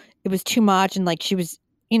 and it was too much, and like she was,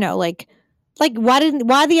 like why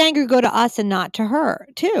the anger go to us and not to her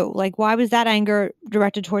too? Like why was that anger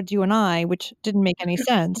directed towards you and I, which didn't make any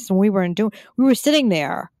sense when we were sitting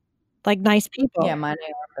there like nice people. Yeah, minding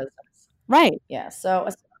our business. Right. Yeah. So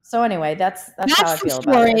anyway, that's how I feel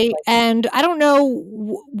about it. Like, and I don't know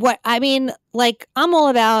what I mean. Like I'm all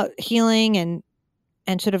about healing and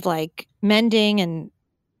sort of like mending and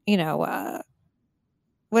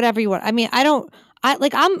whatever you want. I mean,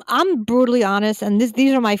 I'm brutally honest, and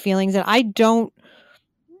these are my feelings, and I don't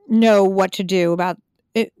know what to do about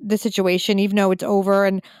the situation, even though it's over,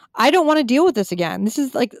 and I don't want to deal with this again. This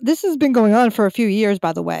has been going on for a few years,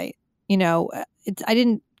 by the way. This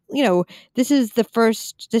is the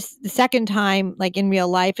second time, like in real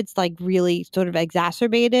life, it's like really sort of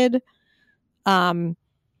exacerbated,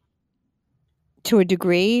 to a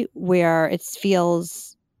degree where it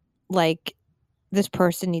feels like this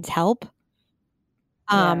person needs help.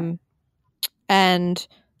 But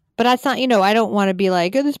that's not, I don't want to be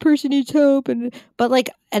like, oh, this person needs help. But like,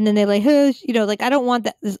 and then they like, like, I don't want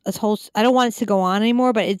that, I don't want it to go on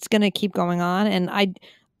anymore, but it's going to keep going on. And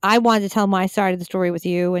I wanted to tell my side of the story with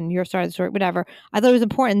you and your side of the story, whatever. I thought it was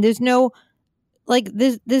important. There's no, like,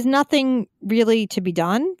 there's nothing really to be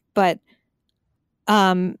done, but,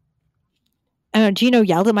 I know Gino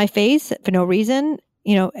yelled at my face for no reason,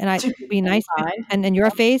 and I be nice and in your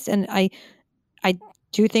face. And I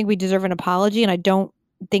do think we deserve an apology, and I don't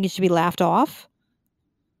think it should be laughed off.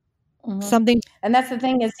 And that's the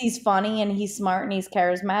thing, is he's funny and he's smart and he's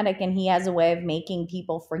charismatic, and he has a way of making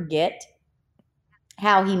people forget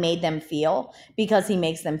how he made them feel, because he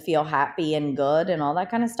makes them feel happy and good and all that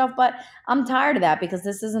kind of stuff. But I'm tired of that, because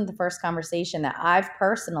this isn't the first conversation that I've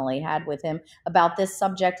personally had with him about this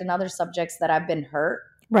subject and other subjects that I've been hurt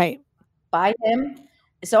by him.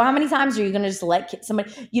 So how many times are you going to just let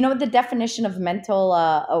somebody, the definition of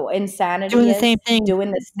mental insanity doing is? The same thing. Doing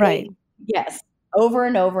the same. Right. Yes. Over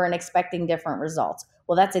and over and expecting different results.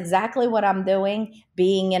 Well, that's exactly what I'm doing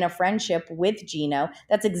being in a friendship with Gino.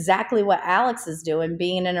 That's exactly what Alex is doing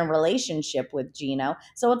being in a relationship with Gino.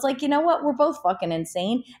 So it's like, you know what? We're both fucking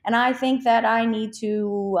insane. And I think that I need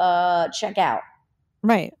to check out.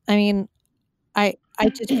 Right. I mean, I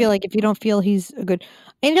just feel like if you don't feel he's a good,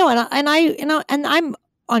 and I'm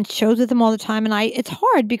on shows with him all the time, and it's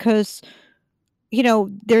hard because,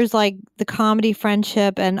 there's like the comedy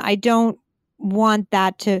friendship, and I don't want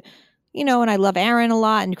that to, and I love Aaron a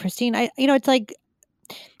lot and Christine. It's like,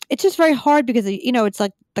 it's just very hard because, it's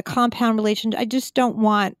like the compound relation. I just don't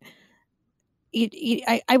want,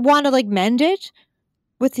 I want to like mend it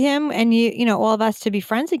with him and all of us to be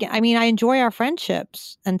friends again. I mean, I enjoy our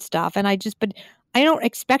friendships and stuff. And but I don't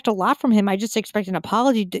expect a lot from him. I just expect an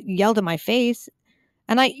apology yelled in my face.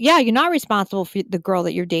 And you're not responsible for the girl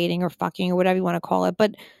that you're dating or fucking or whatever you want to call it.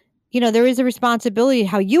 But, there is a responsibility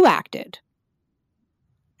how you acted.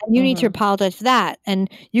 And you need to apologize for that. And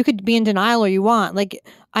you could be in denial all you want. Like,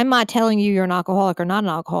 I'm not telling you you're an alcoholic or not an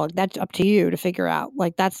alcoholic. That's up to you to figure out.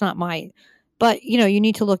 Like, that's not but, you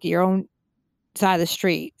need to look at your own side of the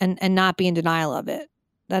street and not be in denial of it.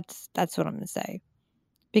 That's what I'm going to say.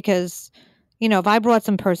 Because, if I brought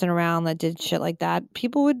some person around that did shit like that,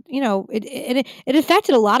 people would, it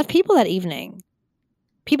affected a lot of people that evening.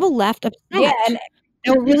 People left upset. Yeah, and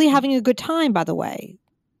they were really having a good time, by the way.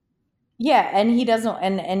 Yeah, and he doesn't,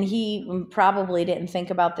 and he probably didn't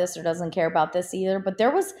think about this or doesn't care about this either. But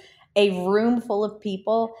there was a room full of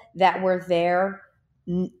people that were there,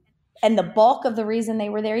 and the bulk of the reason they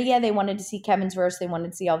were there, they wanted to see Kevin's verse, they wanted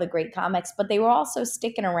to see all the great comics, but they were also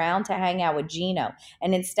sticking around to hang out with Gino.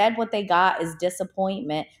 And instead, what they got is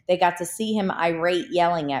disappointment. They got to see him irate,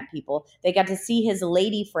 yelling at people. They got to see his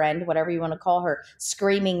lady friend, whatever you want to call her,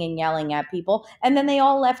 screaming and yelling at people. And then they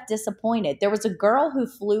all left disappointed. There was a girl who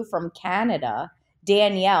flew from Canada,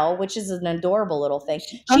 Danielle, which is an adorable little thing.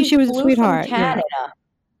 She was a sweetheart. From Canada.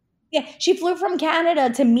 Yeah, she flew from Canada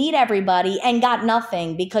to meet everybody and got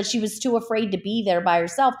nothing because she was too afraid to be there by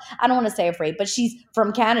herself. I don't want to say afraid, but she's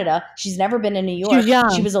from Canada. She's never been in New York. She was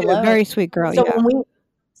young. She was alone. Very sweet girl. So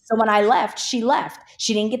when I left, she left.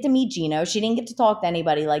 She didn't get to meet Gino. She didn't get to talk to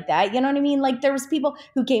anybody like that. You know what I mean? Like, there was people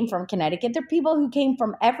who came from Connecticut. There are people who came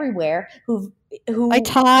from everywhere who like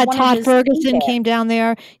Todd Ferguson came down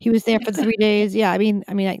there. He was there for 3 days. Yeah, I mean,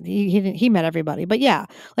 he met everybody. But yeah,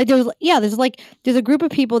 like there's a group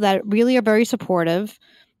of people that really are very supportive.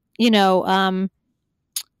 Like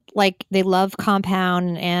they love Compound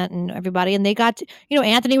and Ant and everybody, and they got to,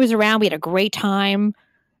 Anthony was around. We had a great time.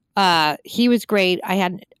 He was great. I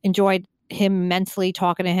had enjoyed him immensely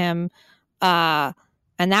talking to him.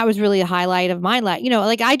 And that was really a highlight of my life.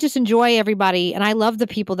 Like I just enjoy everybody, and I love the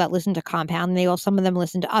people that listen to Compound. And some of them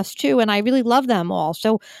listen to us too, and I really love them all.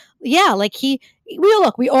 So, yeah, like we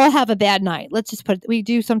all have a bad night. Let's just put it. We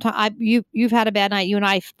do sometimes. You've had a bad night. You and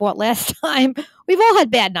I fought last time. We've all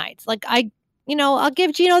had bad nights. Like I'll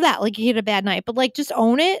give Gino that. Like he had a bad night, but like just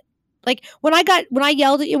own it. Like when I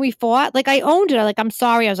yelled at you and we fought, like I owned it. I'm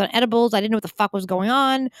sorry. I was on edibles. I didn't know what the fuck was going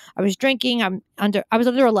on. I was drinking. I was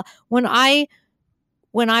under a lot.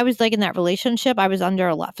 When I was like in that relationship, I was under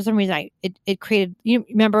a lot. For some reason, it created. You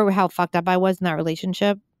remember how fucked up I was in that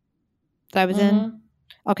relationship that I was in?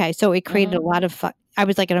 Okay, so it created a lot of. I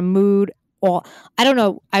was like in a mood. I don't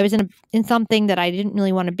know. I was in something that I didn't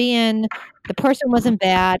really want to be in. The person wasn't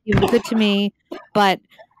bad. He was good to me, but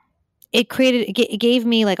it gave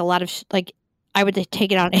me like a lot of like. I would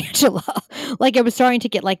take it out on Angela. Like I was starting to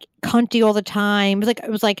get like cunty all the time. It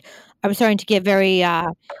was like I was starting to get very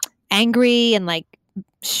angry and like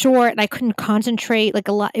short, and I couldn't concentrate like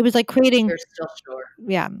a lot. It was like creating. You're still short.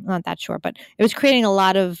 Yeah, not that short, but it was creating a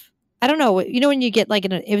lot of. I don't know. When you get like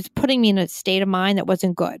it was putting me in a state of mind that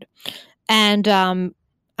wasn't good, and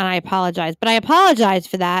I apologize, but I apologize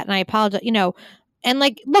for that, and I apologize. And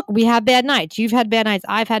like, look, we have bad nights. You've had bad nights.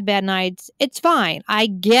 I've had bad nights. It's fine. I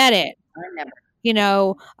get it. I never.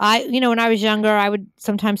 When I was younger, I would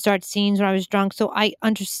sometimes start scenes when I was drunk. So I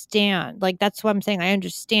understand. Like, that's what I'm saying. I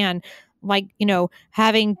understand. Like,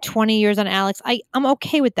 having 20 years on Alex, I'm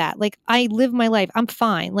okay with that. Like, I live my life. I'm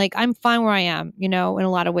fine. Like, I'm fine where I am, in a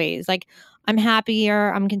lot of ways. Like, I'm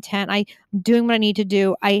happier. I'm content. I'm doing what I need to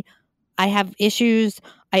do. I have issues.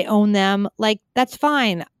 I own them. Like, that's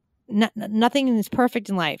fine. Nothing is perfect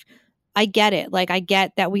in life. I get it. Like, I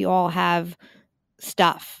get that we all have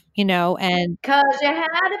stuff. And because you had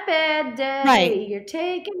a bad day, right? You're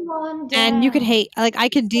taking one down. And you could hate, like, I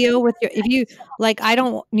could deal with if you, like, I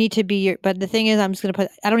don't need to be but the thing is, I'm just going to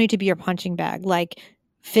I don't need to be your punching bag. Like,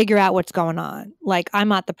 figure out what's going on. Like, I'm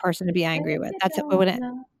not the person to be angry with. That's it.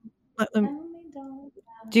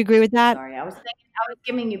 Do you agree with that? Sorry, I was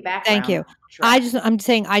giving you background. Thank you. I'm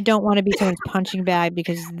saying I don't want to be someone's punching bag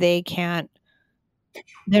because they're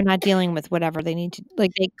not dealing with whatever they need to,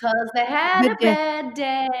 like, because they had a bad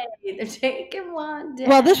day. They're taking one day.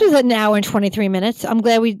 Well, this was an hour and 23 minutes. I'm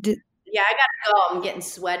glad we did. Yeah, I gotta go. I'm getting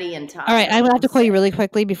sweaty and tired. All right, I'm gonna have to call you really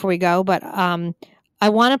quickly before we go, but I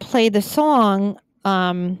want to play the song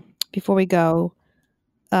before we go.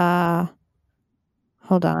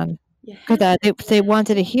 Hold on. You Because have to they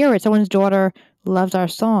wanted to hear it. Someone's daughter loves our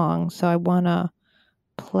song, so I want to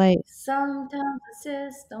play it. Sometimes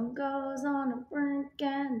the system goes on a brink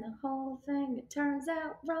and the whole thing it turns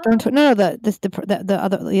out wrong. No,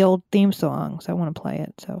 the old theme song. So I want to play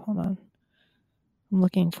it. So hold on. I'm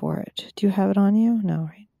looking for it. Do you have it on you? No,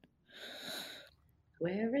 right?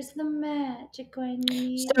 Where is the magic when you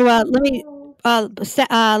need So it let me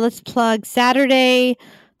let's plug Saturday,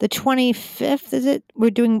 the 25th. Is it? We're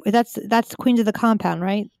doing that's Queens of the Compound,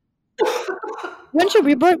 right? When's your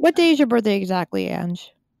what day is your birthday exactly,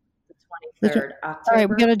 Ange? The 23rd All right,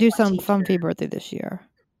 we got to do something 23rd. fun for your birthday this year.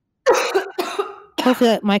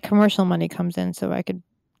 Hopefully my commercial money comes in so I could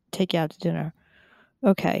take you out to dinner.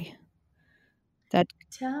 Okay.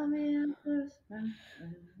 Tell me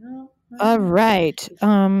All right.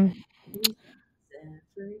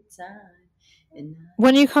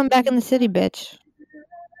 When you come back in the city, bitch?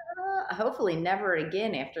 Hopefully never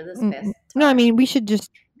again after this past time. No, I mean we should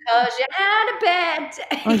just. Cause you had a bad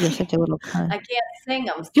day. Oh, you're such a little cunt. I can't sing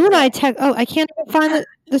them. You and I I can't even find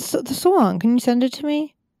the song. Can you send it to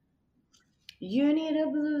me? You need a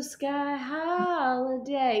blue sky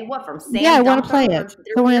holiday. What, from Sam? Yeah, I want to play it.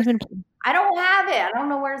 I don't have it. I don't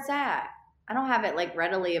know where it's at. I don't have it like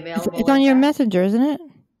readily available. It's on your messenger, isn't it?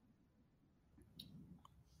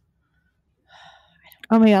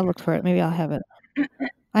 Oh, maybe I'll look for it. Maybe I'll have it.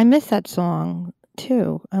 I miss that song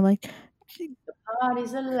too. I like. The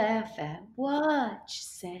party's a laugh at what you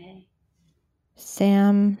say.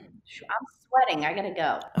 Sam. I'm sweating. I gotta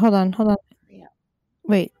go. Hold on. Yeah.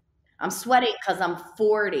 Wait. I'm sweating because I'm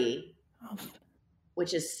 40,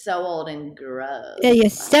 which is so old and gross. Yeah, you're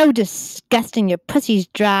so disgusting. Your pussy's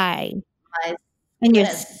dry. And your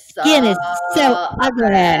skin is so ugly.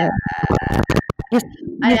 I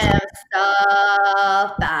am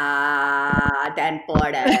so fat and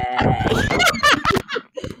 40.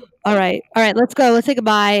 All right. Let's go. Let's say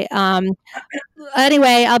goodbye.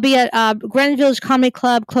 Anyway, I'll be at Greenwich Village Comedy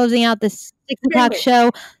Club closing out this 6 o'clock show.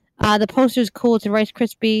 The poster's cool. It's a Rice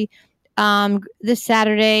Krispie. This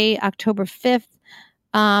Saturday, October 5th.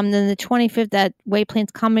 Then the 25th at White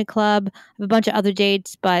Plains Comedy Club. I have a bunch of other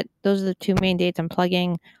dates, but those are the 2 main dates I'm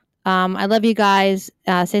plugging. I love you guys.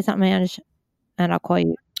 Say something, Ange, and I'll call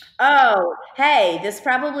you. Oh, hey, this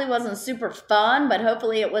probably wasn't super fun, but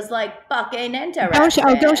hopefully it was like fucking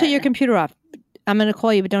interesting. Don't shut your computer off. I'm going to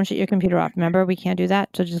call you, but don't shut your computer off. Remember, we can't do that,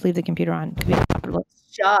 so just leave the computer on.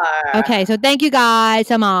 Sure. Okay, so thank you guys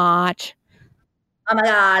so much. Oh my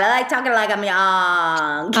God, I like talking like I'm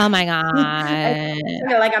young. Oh my God.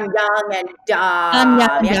 Talking like I'm young and dumb. I'm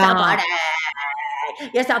young. You're so funny.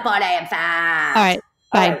 You're so funny and fast. All right,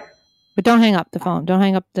 bye. But don't hang up the phone. Don't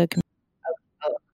hang up the computer.